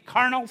might be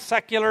carnal,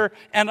 secular,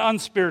 and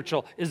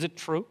unspiritual. Is it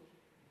true?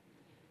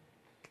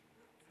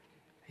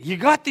 You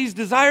got these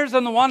desires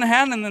on the one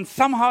hand, and then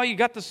somehow you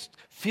got this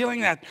feeling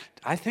that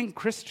I think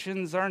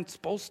Christians aren't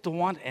supposed to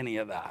want any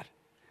of that.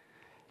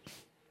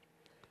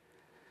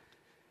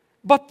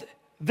 But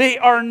they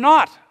are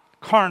not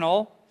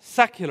carnal,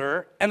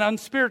 secular, and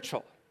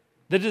unspiritual.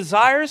 The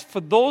desires for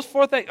those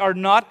four things are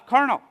not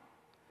carnal.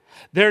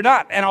 They're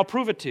not, and I'll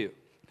prove it to you.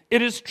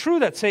 It is true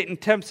that Satan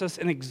tempts us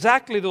in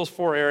exactly those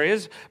four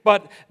areas,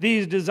 but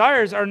these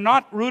desires are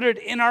not rooted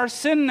in our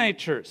sin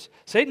natures.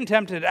 Satan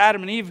tempted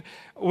Adam and Eve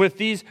with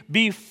these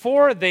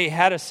before they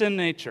had a sin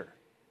nature.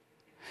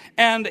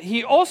 And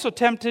he also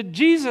tempted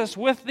Jesus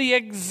with the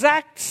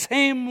exact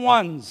same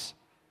ones.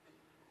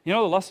 You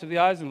know, the lust of the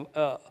eyes and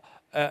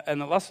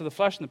the lust of the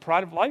flesh and the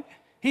pride of life?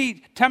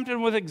 He tempted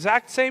him with the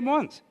exact same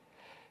ones.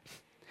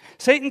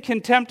 Satan can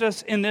tempt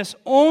us in this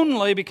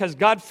only because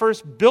God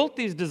first built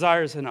these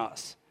desires in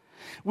us.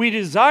 We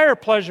desire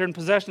pleasure and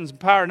possessions and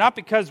power not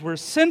because we're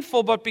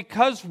sinful, but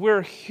because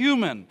we're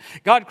human.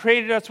 God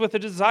created us with a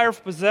desire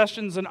for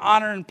possessions and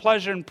honor and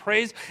pleasure and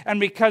praise, and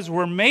because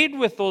we're made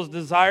with those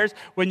desires,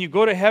 when you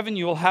go to heaven,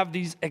 you will have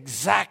these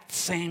exact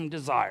same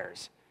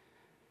desires.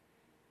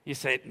 You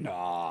say,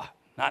 "No,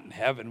 not in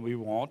heaven, we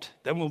won't.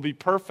 Then we'll be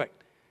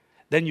perfect."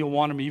 Then you'll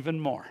want them even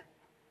more.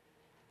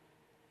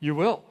 You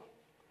will.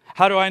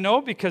 How do I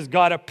know? Because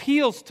God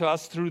appeals to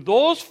us through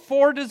those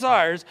four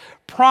desires,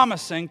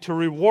 promising to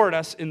reward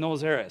us in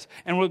those areas.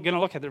 And we're going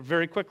to look at it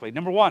very quickly.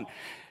 Number one,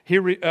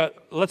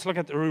 let's look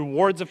at the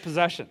rewards of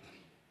possession.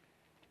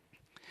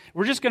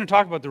 We're just going to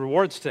talk about the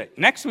rewards today.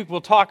 Next week,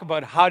 we'll talk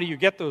about how do you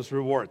get those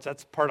rewards.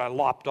 That's the part I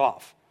lopped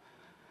off.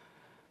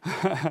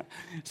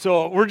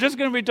 So we're just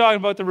going to be talking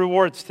about the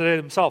rewards today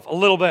themselves a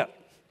little bit.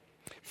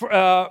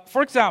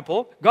 For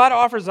example, God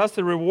offers us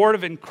the reward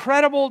of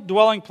incredible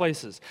dwelling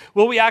places.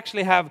 Will we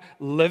actually have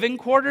living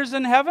quarters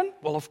in heaven?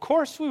 Well, of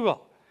course we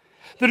will.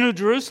 The New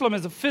Jerusalem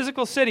is a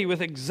physical city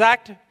with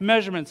exact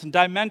measurements and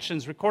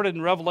dimensions recorded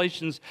in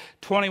Revelations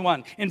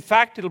 21. In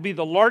fact, it'll be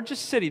the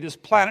largest city this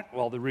planet,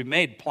 well, the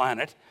remade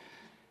planet,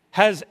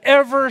 has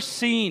ever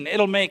seen.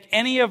 It'll make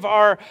any of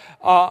our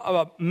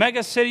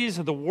mega cities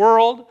of the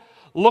world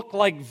look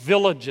like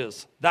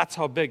villages. That's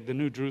how big the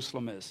New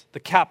Jerusalem is, the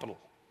capital.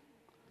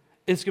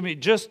 It's going to be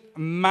just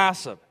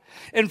massive.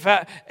 In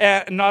fact,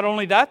 not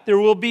only that, there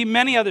will be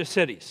many other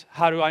cities.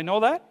 How do I know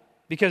that?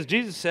 Because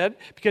Jesus said,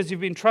 because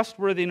you've been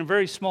trustworthy in a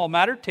very small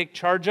matter, take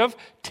charge of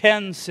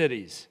 10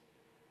 cities.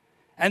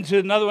 And to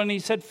another one, he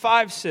said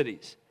 5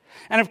 cities.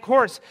 And of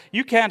course,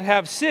 you can't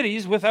have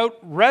cities without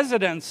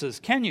residences,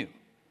 can you?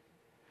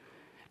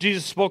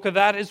 Jesus spoke of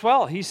that as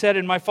well. He said,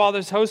 in my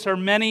Father's house are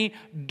many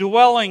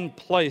dwelling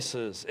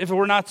places. If it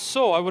were not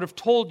so, I would have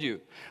told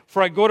you.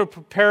 For I go to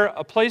prepare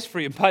a place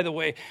for you. By the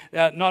way,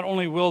 not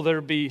only will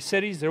there be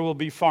cities, there will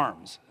be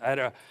farms.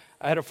 I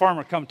had a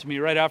farmer come to me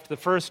right after the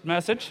first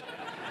message.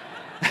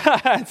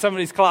 And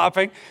somebody's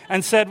clapping.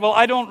 And said, well,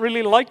 I don't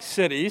really like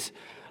cities.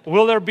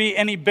 Will there be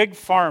any big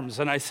farms?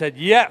 And I said,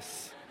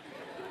 yes.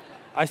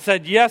 I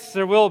said, yes,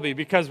 there will be,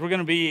 because we're going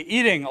to be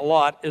eating a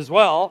lot as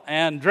well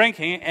and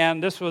drinking.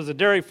 And this was a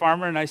dairy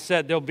farmer, and I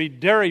said, there'll be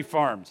dairy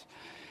farms.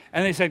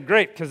 And they said,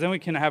 great, because then we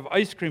can have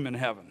ice cream in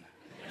heaven.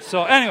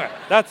 So anyway,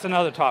 that's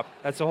another topic.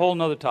 That's a whole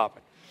nother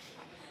topic.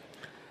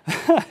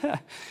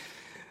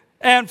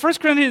 And 1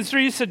 Corinthians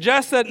 3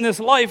 suggests that in this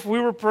life we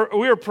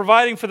were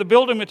providing for the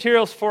building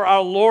materials for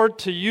our Lord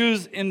to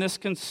use in this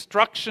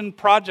construction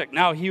project.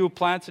 Now he who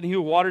plants and he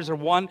who waters are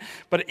one,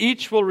 but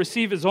each will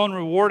receive his own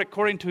reward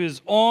according to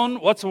his own,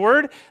 what's the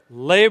word?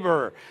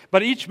 Labor.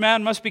 But each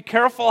man must be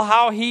careful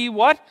how he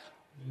what?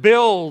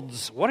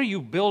 Builds. What are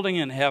you building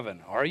in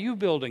heaven? Are you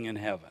building in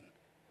heaven?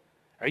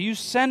 Are you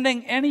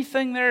sending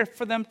anything there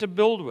for them to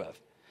build with?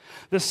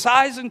 The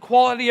size and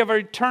quality of our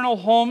eternal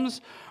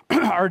homes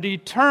are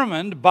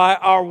determined by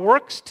our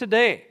works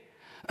today.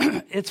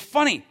 It's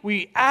funny.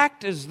 We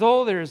act as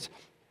though there's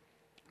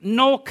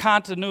no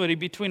continuity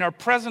between our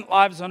present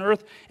lives on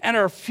earth and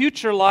our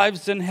future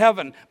lives in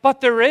heaven. But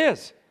there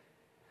is.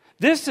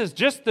 This is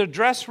just the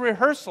dress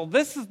rehearsal.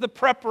 This is the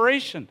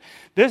preparation.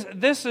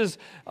 This is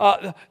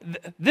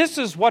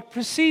what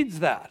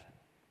precedes that.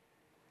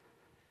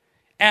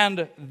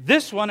 And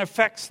this one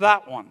affects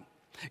that one.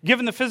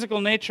 Given the physical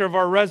nature of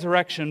our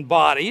resurrection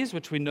bodies,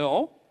 which we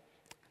know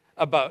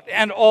about,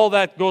 and all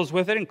that goes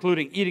with it,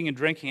 including eating and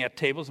drinking at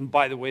tables. And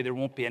by the way, there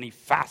won't be any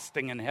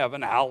fasting in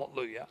heaven.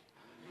 Hallelujah.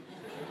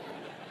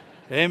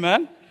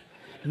 Amen?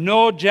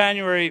 No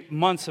January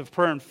months of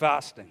prayer and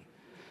fasting.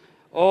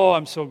 Oh,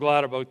 I'm so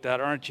glad about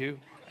that, aren't you?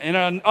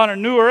 On a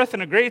new earth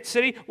in a great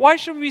city, why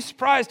should we be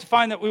surprised to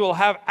find that we will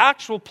have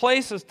actual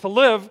places to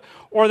live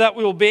or that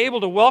we will be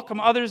able to welcome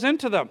others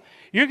into them?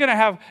 You're going to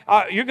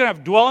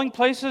have dwelling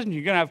places, and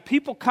you're going to have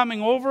people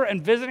coming over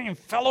and visiting and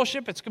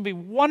fellowship. It's going to be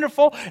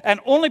wonderful, and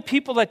only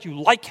people that you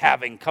like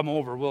having come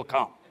over will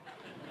come.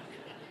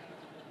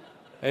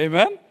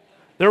 Amen?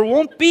 There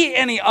won't be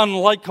any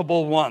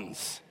unlikable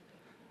ones.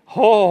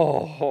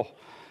 Oh,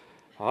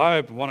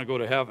 I want to go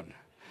to heaven.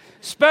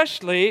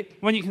 Especially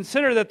when you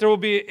consider that there will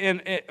be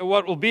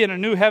what will be in a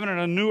new heaven and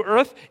a new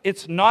earth.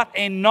 It's not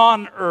a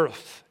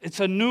non-earth.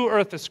 It's a new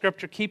earth the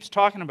Scripture keeps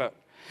talking about.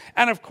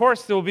 And of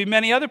course, there will be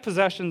many other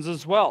possessions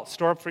as well.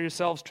 Store up for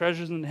yourselves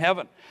treasures in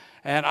heaven.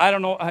 And I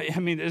don't know, I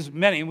mean, there's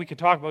many, and we could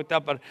talk about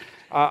that, but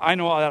I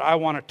know that I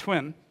want a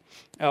twin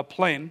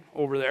plane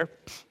over there.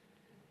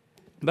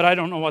 But I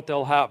don't know what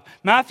they'll have.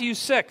 Matthew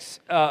 6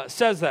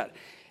 says that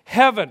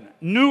heaven,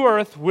 new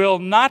earth, will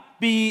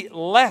not be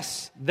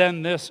less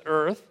than this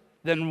earth,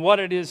 than what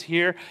it is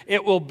here.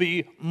 It will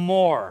be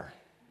more.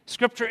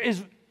 Scripture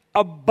is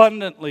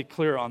abundantly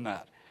clear on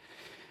that.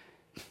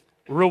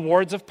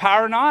 Rewards of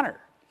power and honor.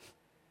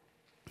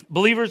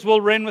 Believers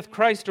will reign with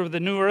Christ over the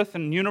new earth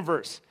and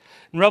universe.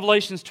 In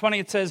Revelations 20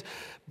 it says,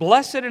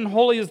 "Blessed and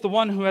holy is the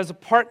one who has a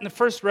part in the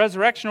first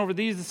resurrection. Over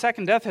these the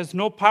second death has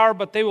no power,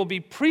 but they will be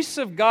priests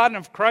of God and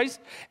of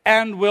Christ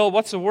and will,"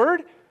 what's the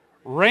word?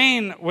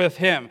 "Reign with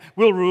him."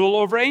 Will rule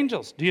over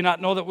angels. Do you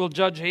not know that we'll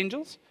judge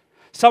angels?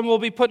 Some will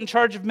be put in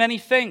charge of many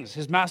things.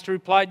 His master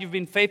replied, "You've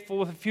been faithful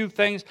with a few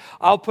things.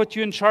 I'll put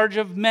you in charge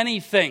of many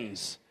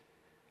things."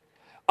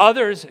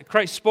 Others,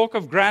 Christ spoke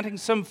of granting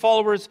some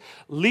followers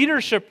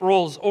leadership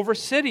roles over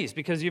cities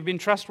because you've been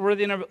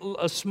trustworthy in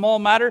a small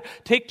matter.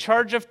 Take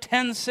charge of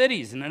 10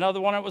 cities. In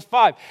another one, it was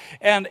 5.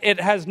 And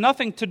it has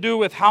nothing to do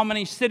with how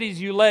many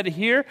cities you led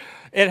here.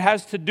 It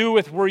has to do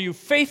with, were you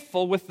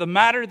faithful with the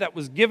matter that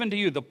was given to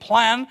you, the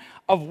plan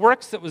of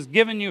works that was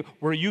given you?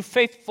 Were you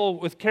faithful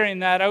with carrying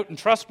that out and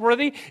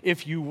trustworthy?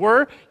 If you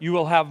were, you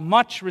will have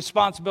much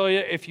responsibility.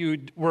 If you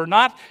were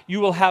not,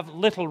 you will have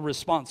little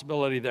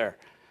responsibility there.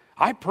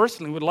 I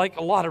personally would like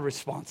a lot of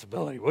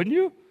responsibility, wouldn't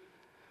you?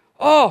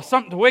 Oh,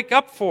 something to wake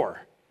up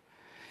for.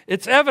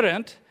 It's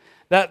evident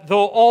that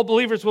though all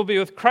believers will be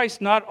with Christ,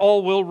 not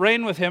all will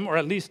reign with him, or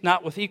at least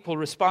not with equal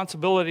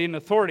responsibility and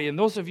authority. And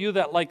those of you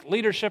that like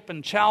leadership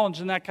and challenge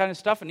and that kind of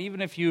stuff, and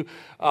even if you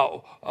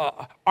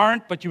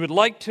aren't, but you would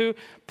like to,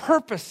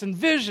 purpose and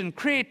vision,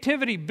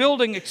 creativity,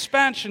 building,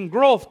 expansion,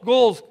 growth,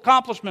 goals,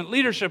 accomplishment,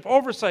 leadership,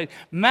 oversight,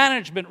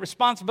 management,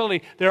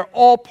 responsibility, they're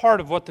all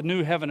part of what the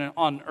new heaven and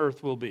on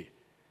earth will be.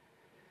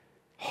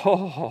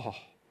 Oh,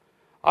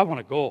 I want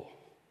to go.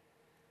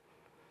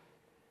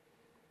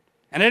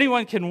 And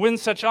anyone can win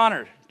such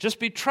honor. Just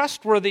be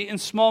trustworthy in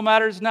small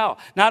matters now.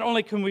 Not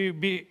only can we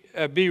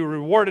be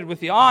rewarded with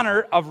the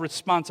honor of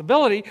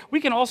responsibility, we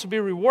can also be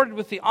rewarded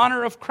with the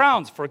honor of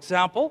crowns. For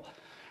example,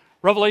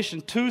 Revelation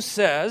 2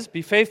 says,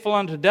 "Be faithful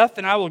unto death,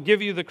 and I will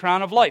give you the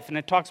crown of life." And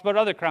it talks about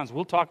other crowns.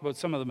 We'll talk about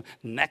some of them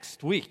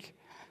next week.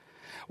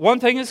 One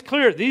thing is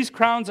clear, these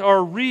crowns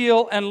are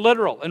real and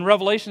literal. In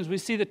Revelations, we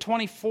see the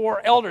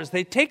 24 elders.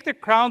 They take their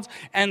crowns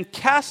and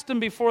cast them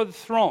before the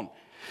throne.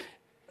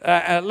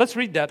 Let's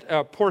read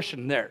that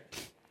portion there.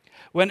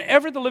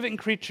 "Whenever the living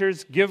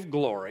creatures give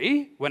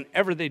glory,"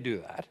 whenever they do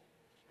that,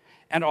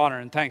 "and honor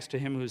and thanks to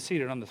him who is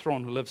seated on the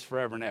throne who lives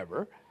forever and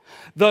ever,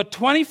 the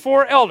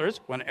 24 elders,"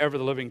 whenever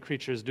the living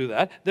creatures do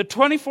that, "the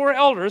 24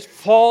 elders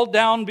fall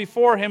down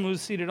before him who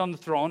is seated on the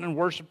throne and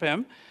worship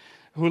him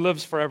who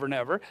lives forever and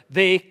ever.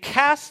 They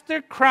cast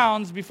their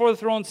crowns before the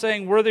throne,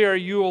 saying, 'Worthy are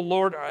you, O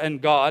Lord and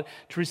God,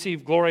 to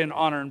receive glory and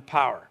honor and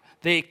power.'"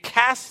 They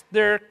cast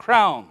their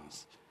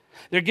crowns.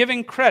 They're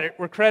giving credit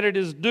where credit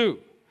is due.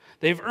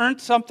 They've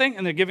earned something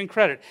and they're giving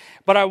credit.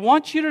 But I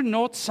want you to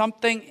note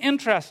something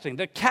interesting.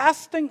 The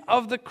casting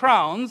of the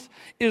crowns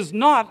is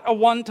not a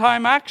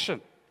one-time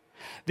action.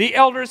 The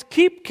elders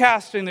keep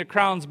casting their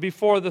crowns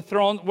before the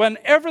throne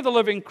whenever the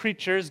living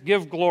creatures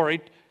give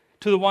glory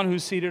to the one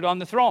who's seated on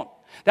the throne.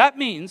 That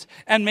means,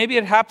 and maybe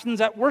it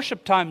happens at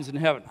worship times in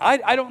heaven.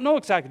 I don't know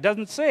exactly. It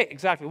doesn't say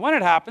exactly when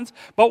it happens.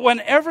 But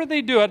whenever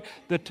they do it,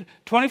 the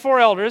 24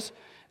 elders,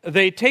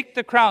 they take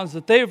the crowns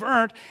that they've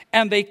earned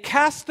and they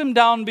cast them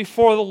down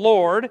before the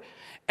Lord,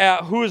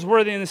 who is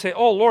worthy, and they say,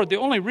 "Oh Lord, the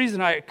only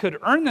reason I could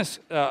earn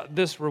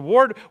this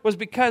reward was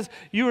because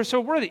you were so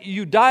worthy.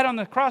 You died on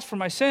the cross for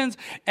my sins,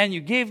 and you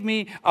gave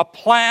me a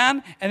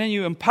plan, and then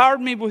you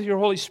empowered me with your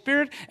Holy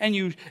Spirit, and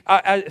you,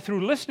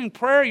 through listening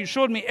prayer, you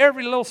showed me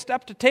every little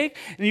step to take,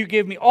 and you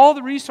gave me all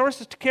the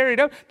resources to carry it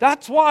out.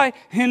 That's why,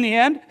 in the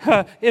end,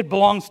 it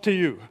belongs to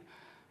you.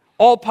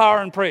 All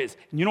power and praise."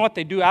 And you know what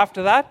they do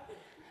after that?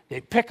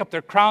 They pick up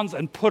their crowns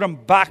and put them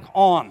back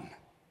on.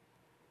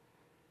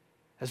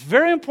 It's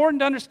very important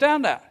to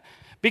understand that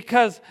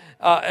because,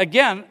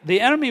 again, the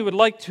enemy would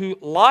like to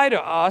lie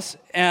to us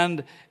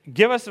and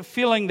give us a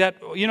feeling that,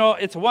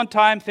 it's a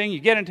one-time thing. You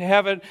get into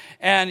heaven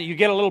and you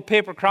get a little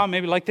paper crown,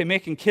 maybe like they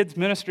make in kids'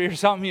 ministry or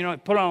something,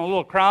 put on a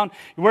little crown,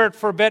 you wear it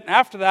for a bit, and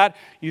after that,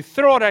 you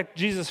throw it at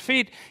Jesus'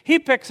 feet. He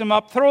picks them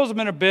up, throws them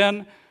in a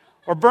bin,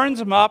 or burns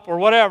them up, or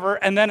whatever,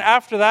 and then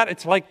after that,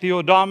 it's like the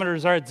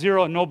odometers are at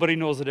zero and nobody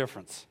knows the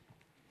difference.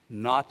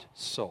 Not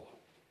so.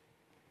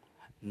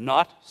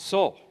 Not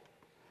so.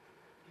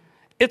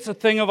 It's a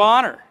thing of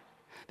honor.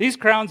 These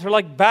crowns are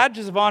like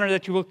badges of honor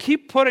that you will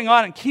keep putting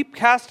on and keep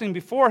casting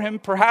before him,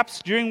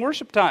 perhaps during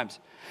worship times.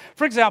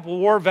 For example,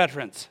 war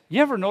veterans.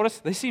 You ever notice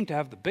they seem to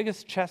have the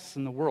biggest chests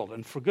in the world,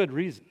 and for good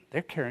reason.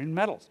 They're carrying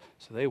medals,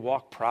 so they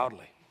walk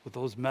proudly with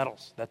those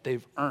medals that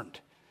they've earned,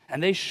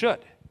 and they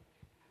should.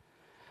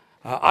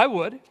 I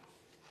would.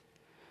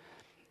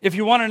 If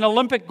you won an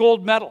Olympic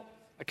gold medal,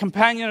 a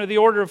Companion of the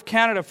Order of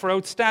Canada for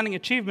outstanding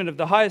achievement of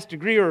the highest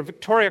degree, or a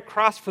Victoria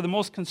Cross for the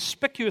most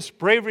conspicuous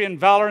bravery and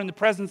valor in the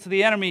presence of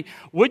the enemy,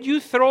 would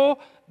you throw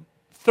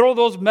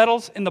those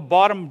medals in the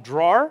bottom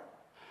drawer,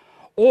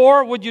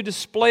 or would you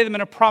display them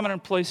in a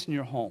prominent place in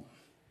your home?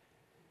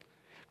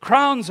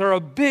 Crowns are a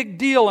big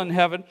deal in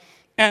heaven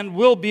and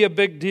will be a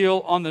big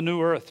deal on the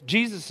new earth.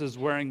 Jesus is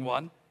wearing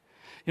one.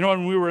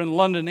 When we were in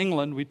London,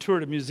 England, we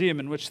toured a museum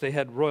in which they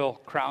had royal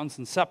crowns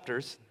and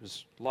scepters.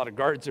 There's a lot of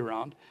guards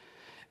around.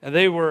 And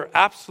they were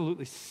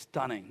absolutely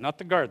stunning. Not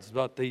the guards,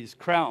 but these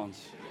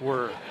crowns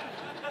were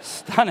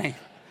stunning.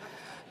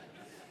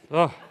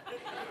 Oh,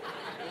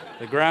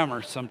 the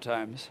grammar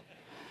sometimes.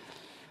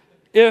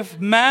 If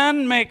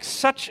man makes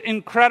such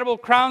incredible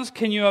crowns,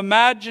 can you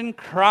imagine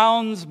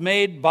crowns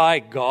made by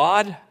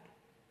God?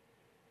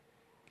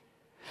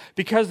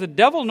 Because the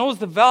devil knows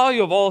the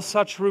value of all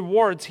such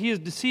rewards, he is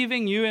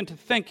deceiving you into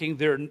thinking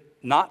they're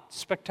not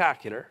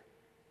spectacular,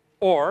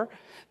 or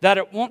that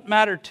it won't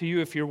matter to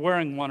you if you're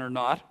wearing one or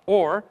not,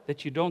 or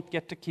that you don't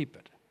get to keep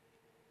it.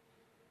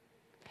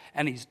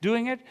 And he's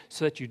doing it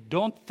so that you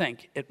don't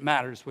think it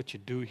matters what you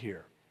do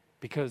here,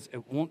 because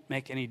it won't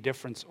make any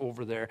difference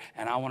over there.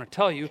 And I want to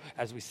tell you,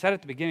 as we said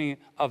at the beginning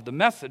of the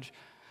message,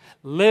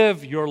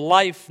 live your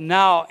life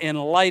now in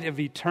light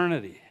of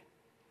eternity.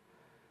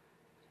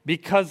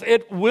 Because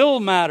it will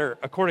matter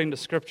according to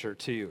Scripture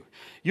to you.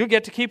 You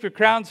get to keep your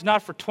crowns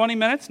not for 20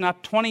 minutes,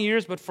 not 20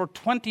 years, but for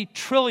 20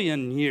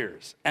 trillion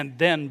years, and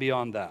then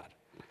beyond that.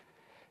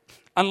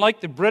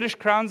 Unlike the British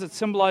crowns that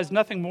symbolize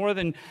nothing more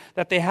than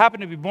that they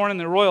happen to be born in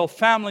the royal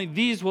family,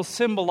 these will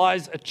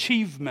symbolize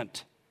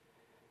achievement.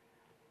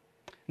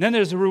 And then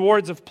there's the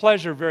rewards of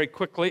pleasure very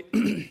quickly.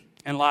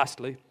 And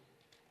lastly,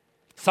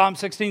 Psalm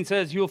 16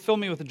 says, "You will fill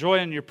me with joy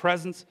in your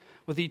presence,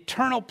 with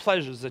eternal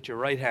pleasures at your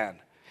right hand."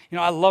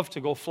 I love to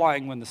go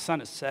flying when the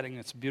sun is setting.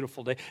 It's a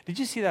beautiful day. Did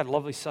you see that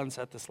lovely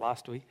sunset this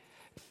last week?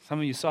 Some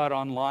of you saw it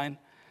online.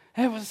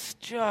 It was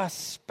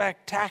just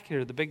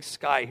spectacular, the big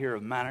sky here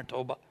of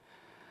Manitoba.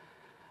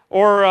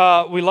 Or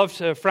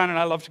Fran and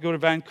I love to go to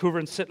Vancouver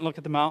and sit and look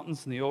at the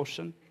mountains and the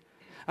ocean.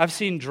 I've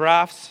seen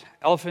giraffes,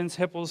 elephants,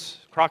 hippos,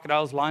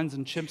 crocodiles, lions,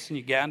 and chimps in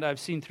Uganda.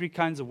 I've seen 3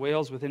 kinds of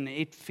whales within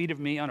 8 feet of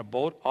me on a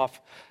boat off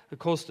the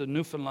coast of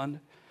Newfoundland.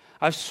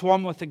 I've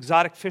swum with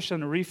exotic fish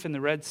on a reef in the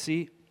Red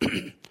Sea.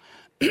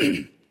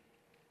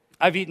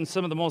 I've eaten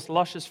some of the most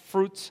luscious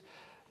fruits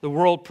the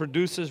world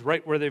produces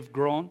right where they're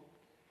grown.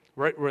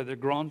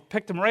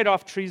 Picked them right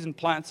off trees and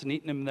plants and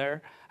eaten them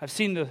there. I've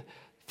seen the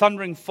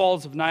thundering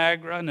falls of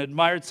Niagara and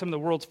admired some of the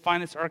world's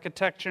finest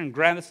architecture and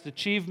grandest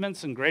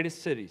achievements and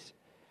greatest cities.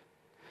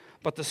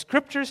 But the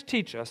Scriptures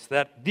teach us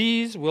that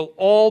these will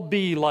all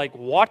be like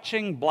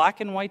watching black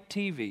and white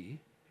TV,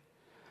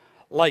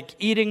 like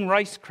eating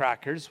rice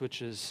crackers,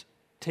 which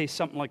tastes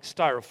something like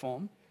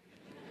styrofoam,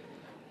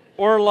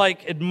 or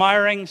like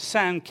admiring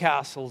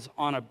sandcastles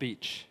on a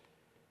beach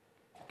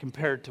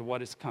compared to what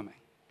is coming.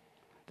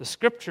 The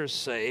Scriptures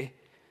say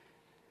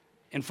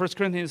in 1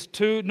 Corinthians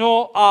 2,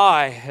 "No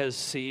eye has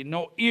seen,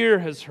 no ear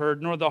has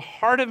heard, nor the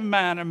heart of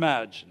man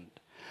imagined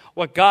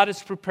what God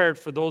has prepared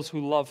for those who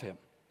love him."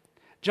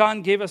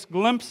 John gave us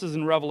glimpses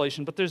in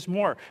Revelation, but there's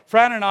more.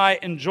 Fran and I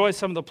enjoy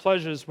some of the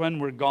pleasures when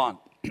we're gone,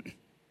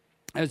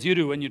 as you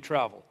do when you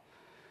travel.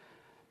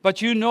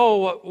 But you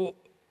know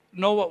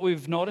what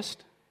we've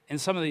noticed? In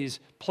some of these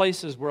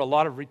places where a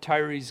lot of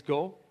retirees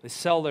go, they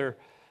sell their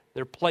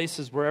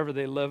places wherever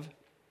they live,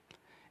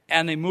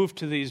 and they move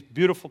to these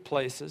beautiful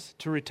places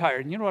to retire.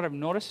 And you know what I've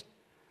noticed?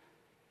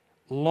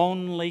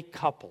 Lonely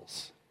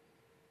couples.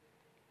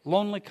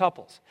 Lonely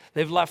couples.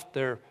 They've left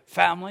their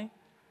family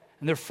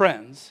and their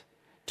friends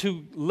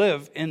to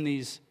live in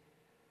these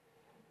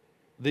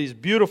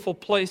beautiful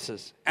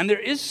places. And there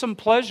is some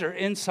pleasure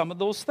in some of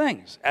those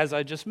things, as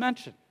I just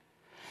mentioned.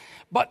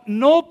 But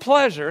no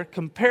pleasure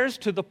compares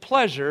to the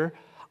pleasure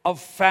of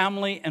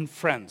family and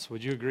friends.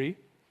 Would you agree?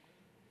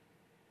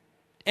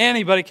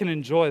 Anybody can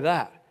enjoy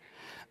that.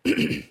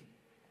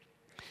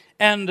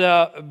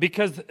 And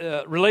because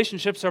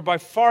relationships are by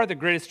far the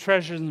greatest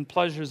treasures and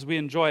pleasures we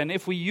enjoy. And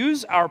if we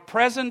use our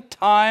present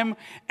time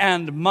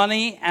and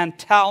money and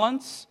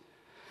talents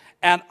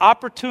and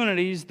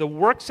opportunities, the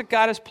works that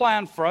God has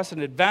planned for us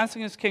in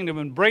advancing His kingdom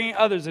and bringing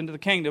others into the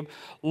kingdom,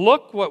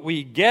 look what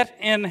we get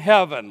in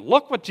heaven.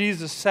 Look what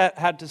Jesus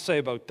had to say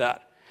about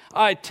that.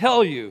 I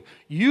tell you,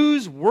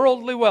 use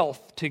worldly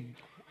wealth to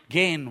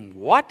gain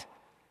what?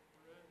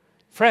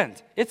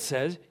 Friends. It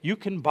says you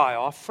can buy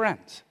off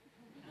friends.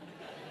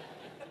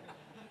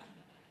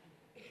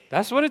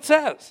 That's what it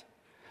says.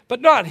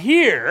 But not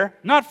here,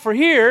 not for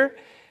here.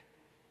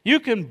 You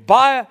can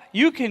buy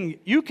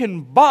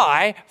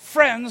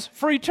friends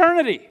for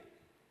eternity.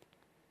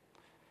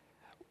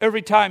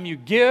 Every time you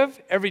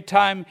give, every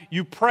time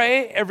you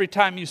pray, every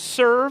time you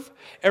serve,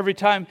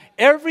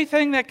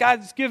 everything that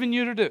God's given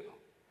you to do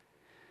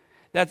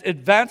that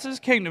advances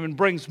kingdom and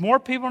brings more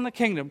people in the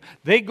kingdom,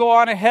 they go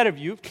on ahead of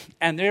you,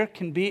 and there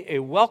can be a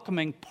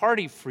welcoming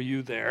party for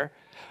you there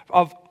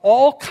of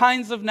all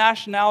kinds of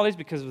nationalities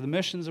because of the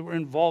missions that we're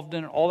involved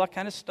in and all that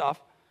kind of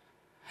stuff.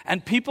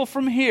 And people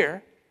from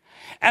here,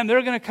 and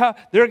they're going to come,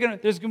 there's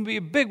going to be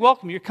a big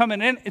welcome. You're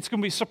coming in, it's going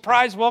to be a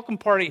surprise welcome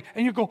party.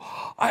 And you go,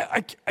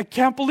 I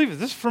can't believe it. Is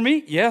this for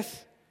me?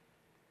 Yes.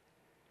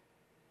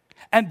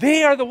 And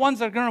they are the ones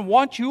that are going to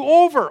want you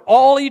over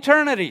all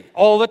eternity,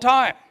 all the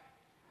time.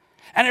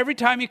 And every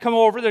time you come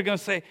over, they're going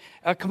to say,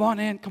 come on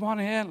in,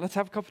 let's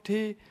have a cup of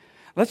tea.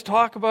 Let's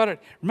talk about it.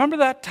 Remember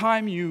that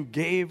time you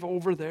gave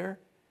over there?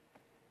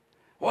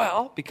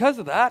 Well, because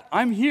of that,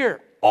 I'm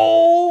here.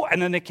 Oh,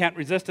 and then they can't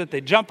resist it.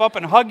 They jump up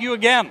and hug you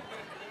again.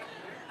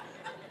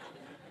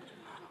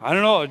 I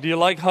don't know, do you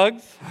like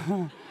hugs?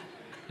 You're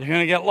going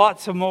to get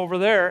lots of them over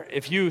there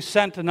if you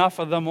sent enough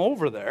of them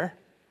over there.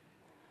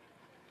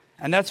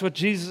 And that's what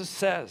Jesus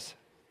says.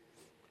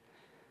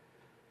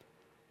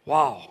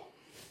 Wow.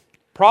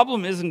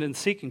 Problem isn't in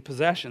seeking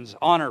possessions,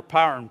 honor,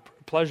 power, and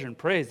pleasure and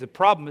praise. The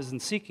problem is in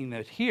seeking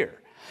that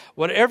here.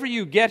 Whatever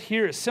you get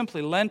here is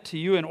simply lent to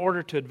you in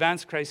order to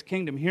advance Christ's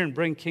kingdom here and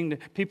bring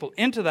people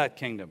into that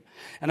kingdom.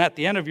 And at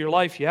the end of your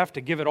life, you have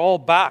to give it all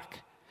back.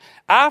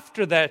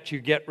 After that, you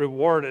get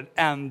rewarded,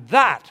 and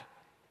that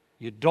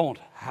you don't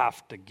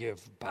have to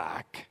give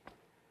back.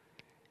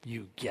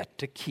 You get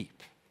to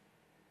keep.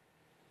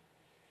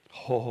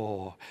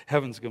 Oh,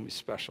 heaven's going to be a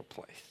special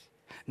place.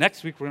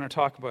 Next week, we're going to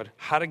talk about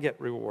how to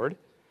get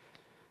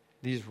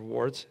these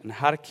rewards, and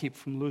how to keep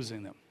from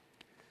losing them.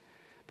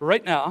 But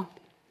right now,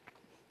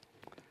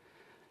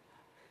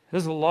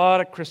 there's a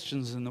lot of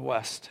Christians in the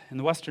West, in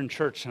the Western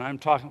church, and I'm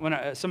talking,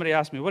 somebody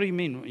asked me, what do you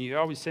mean when you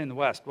always say in the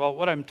West? Well,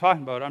 what I'm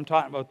talking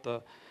about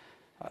the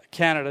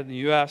Canada and the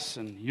U.S.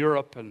 and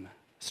Europe and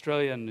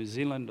Australia and New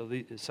Zealand,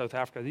 South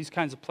Africa, these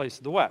kinds of places,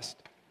 the West.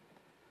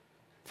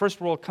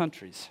 First world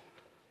countries.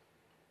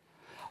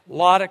 A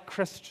lot of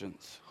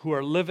Christians who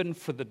are living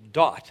for the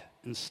dot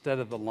instead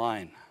of the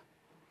line.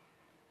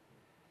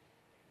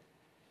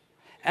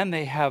 And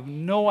they have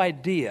no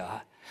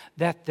idea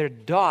that their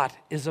dot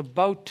is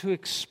about to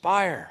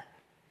expire.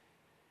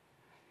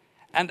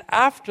 And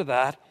after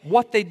that,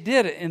 what they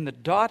did in the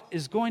dot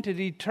is going to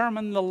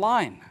determine the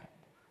line,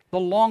 the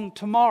long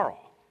tomorrow.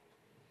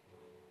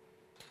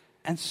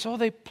 And so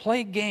they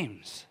play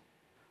games,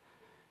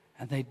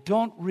 and they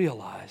don't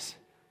realize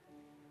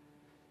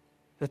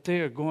that they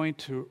are going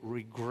to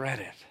regret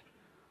it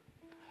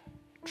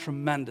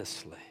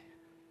tremendously.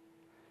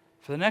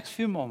 For the next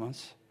few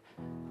moments,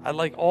 I'd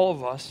like all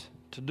of us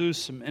to do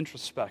some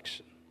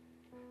introspection.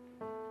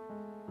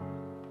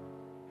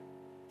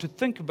 To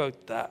think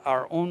about that,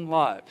 our own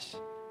lives.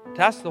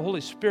 To ask the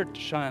Holy Spirit to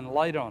shine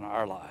light on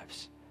our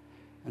lives.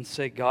 And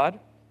say,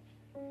 God,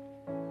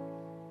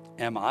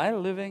 am I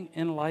living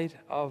in light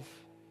of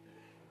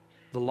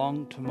the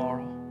long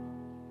tomorrow?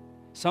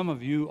 Some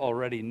of you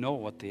already know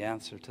what the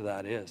answer to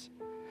that is.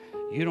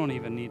 You don't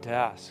even need to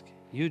ask.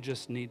 You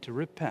just need to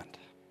repent.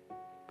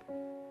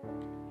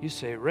 You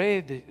say, Ray,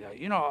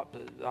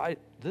 I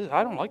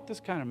don't like this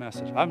kind of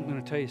message. I'm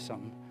going to tell you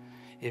something.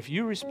 If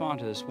you respond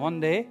to this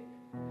one day,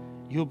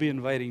 you'll be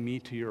inviting me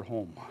to your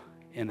home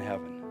in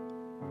heaven.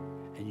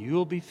 And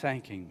you'll be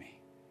thanking me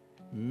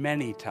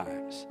many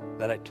times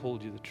that I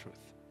told you the truth.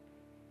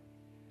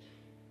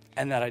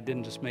 and that I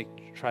didn't just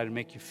try to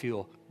make you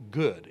feel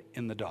good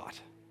in the dot.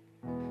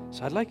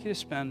 So I'd like you to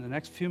spend the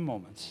next few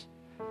moments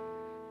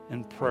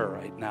in prayer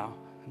right now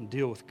and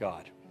deal with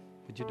God.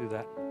 Would you do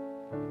that?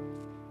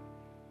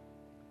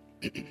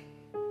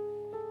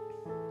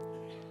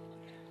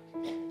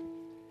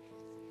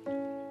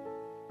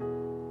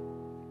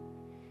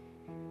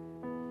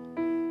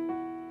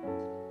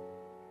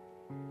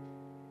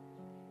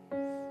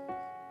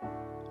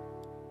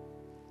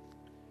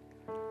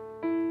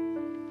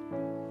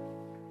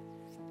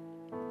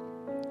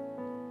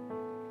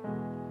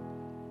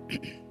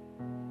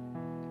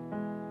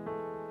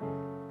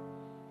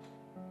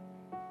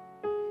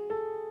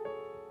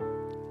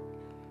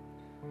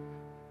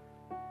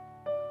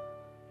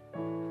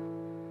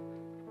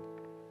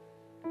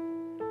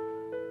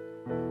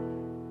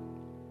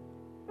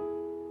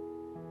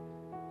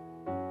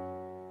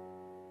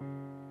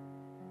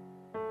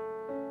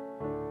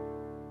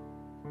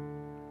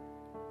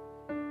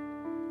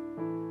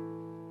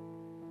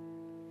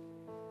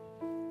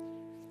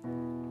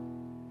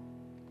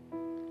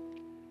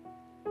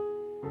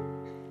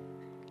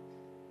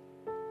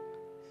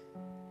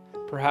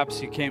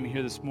 Perhaps you came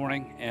here this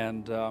morning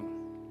and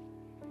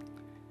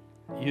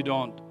you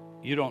don't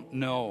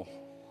know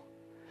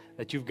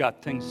that you've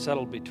got things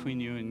settled between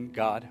you and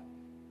God.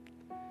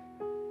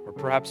 Or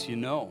perhaps you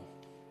know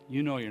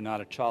you're not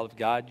a child of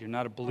God, you're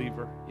not a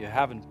believer, you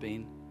haven't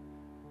been.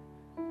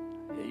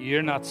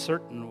 You're not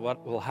certain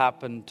what will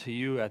happen to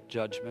you at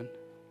judgment,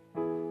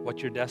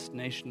 what your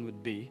destination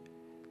would be,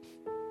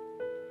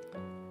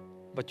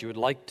 but you would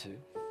like to.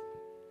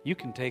 You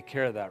can take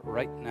care of that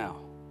right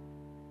now.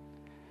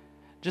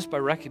 Just by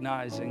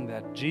recognizing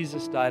that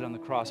Jesus died on the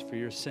cross for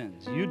your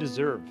sins. You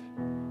deserve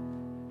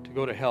to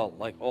go to hell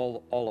like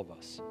all of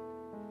us.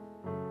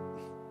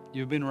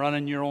 You've been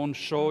running your own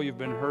show. You've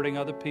been hurting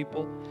other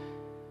people.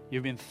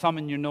 You've been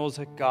thumbing your nose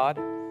at God.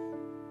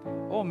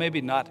 Oh, maybe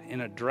not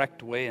in a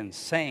direct way and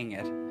saying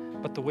it,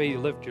 but the way you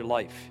lived your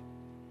life.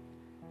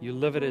 You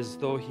live it as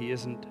though He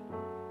isn't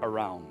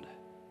around.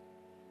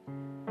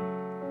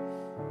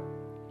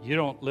 You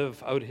don't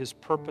live out His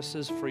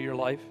purposes for your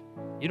life.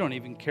 You don't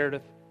even care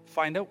to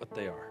find out what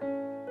they are.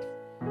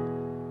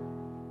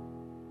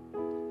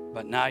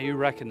 But now you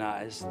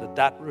recognize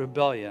that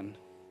rebellion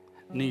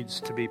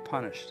needs to be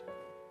punished.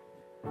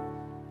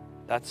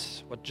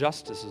 That's what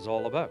justice is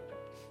all about.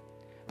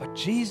 But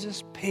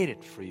Jesus paid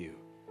it for you.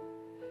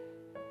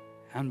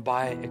 And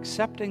by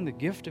accepting the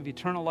gift of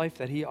eternal life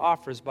that He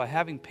offers, by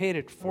having paid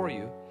it for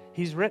you,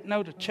 He's written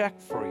out a check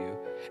for you,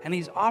 and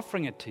He's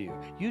offering it to you.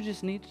 You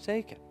just need to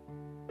take it.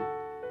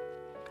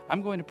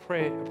 I'm going to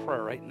pray a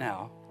prayer right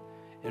now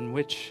in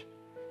which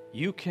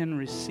you can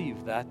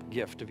receive that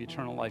gift of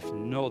eternal life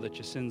and know that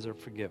your sins are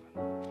forgiven.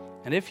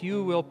 And if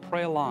you will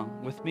pray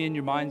along with me in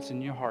your minds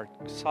and your heart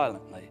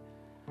silently,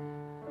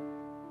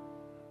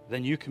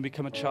 then you can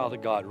become a child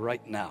of God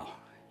right now.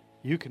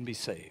 You can be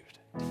saved.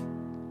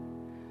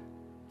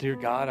 Dear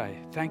God, I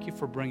thank you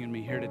for bringing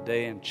me here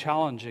today and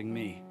challenging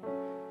me,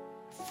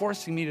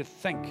 forcing me to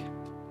think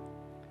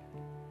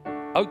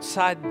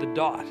outside the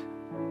dot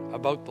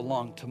about the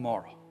long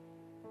tomorrow.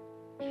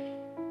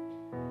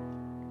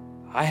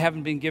 I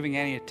haven't been giving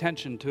any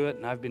attention to it,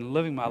 and I've been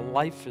living my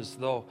life as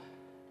though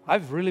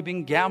I've really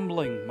been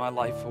gambling my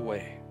life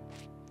away.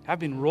 I've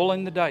been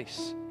rolling the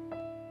dice,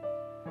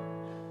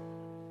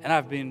 and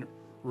I've been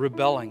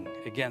rebelling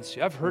against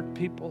you. I've hurt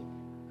people.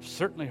 I've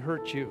certainly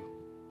hurt you.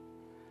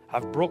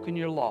 I've broken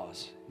your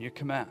laws and your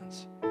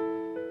commands.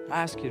 I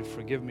ask you to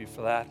forgive me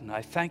for that, and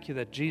I thank you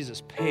that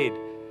Jesus paid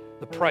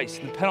the price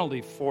and the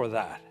penalty for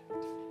that.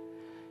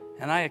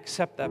 And I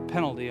accept that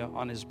penalty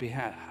on His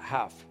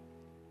behalf.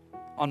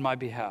 On my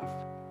behalf.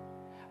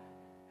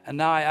 And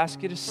now I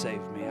ask you to save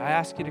me. I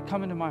ask you to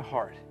come into my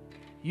heart.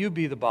 You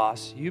be the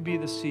boss. You be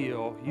the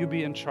CEO. You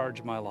be in charge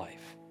of my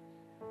life.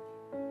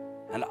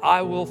 And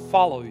I will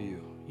follow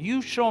you.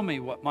 You show me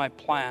what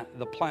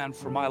the plan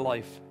for my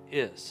life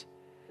is.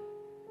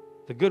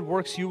 The good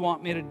works you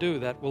want me to do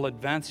that will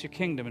advance your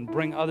kingdom and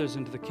bring others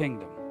into the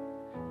kingdom.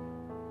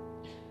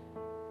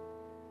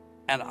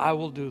 And I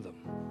will do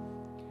them.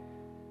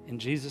 In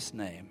Jesus'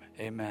 name,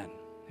 amen.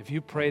 If you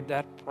prayed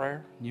that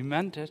prayer, you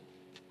meant it,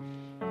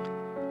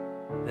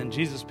 then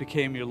Jesus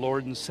became your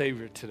Lord and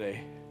Savior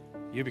today.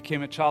 You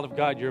became a child of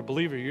God. You're a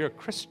believer. You're a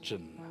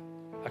Christian,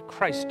 a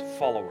Christ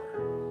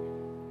follower.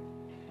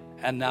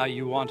 And now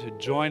you want to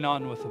join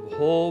on with a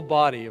whole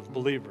body of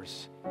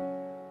believers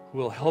who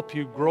will help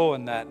you grow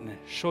in that and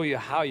show you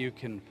how you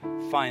can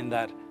find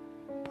that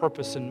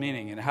purpose and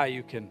meaning and how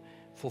you can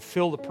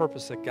fulfill the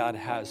purpose that God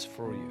has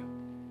for you.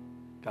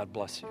 God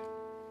bless you.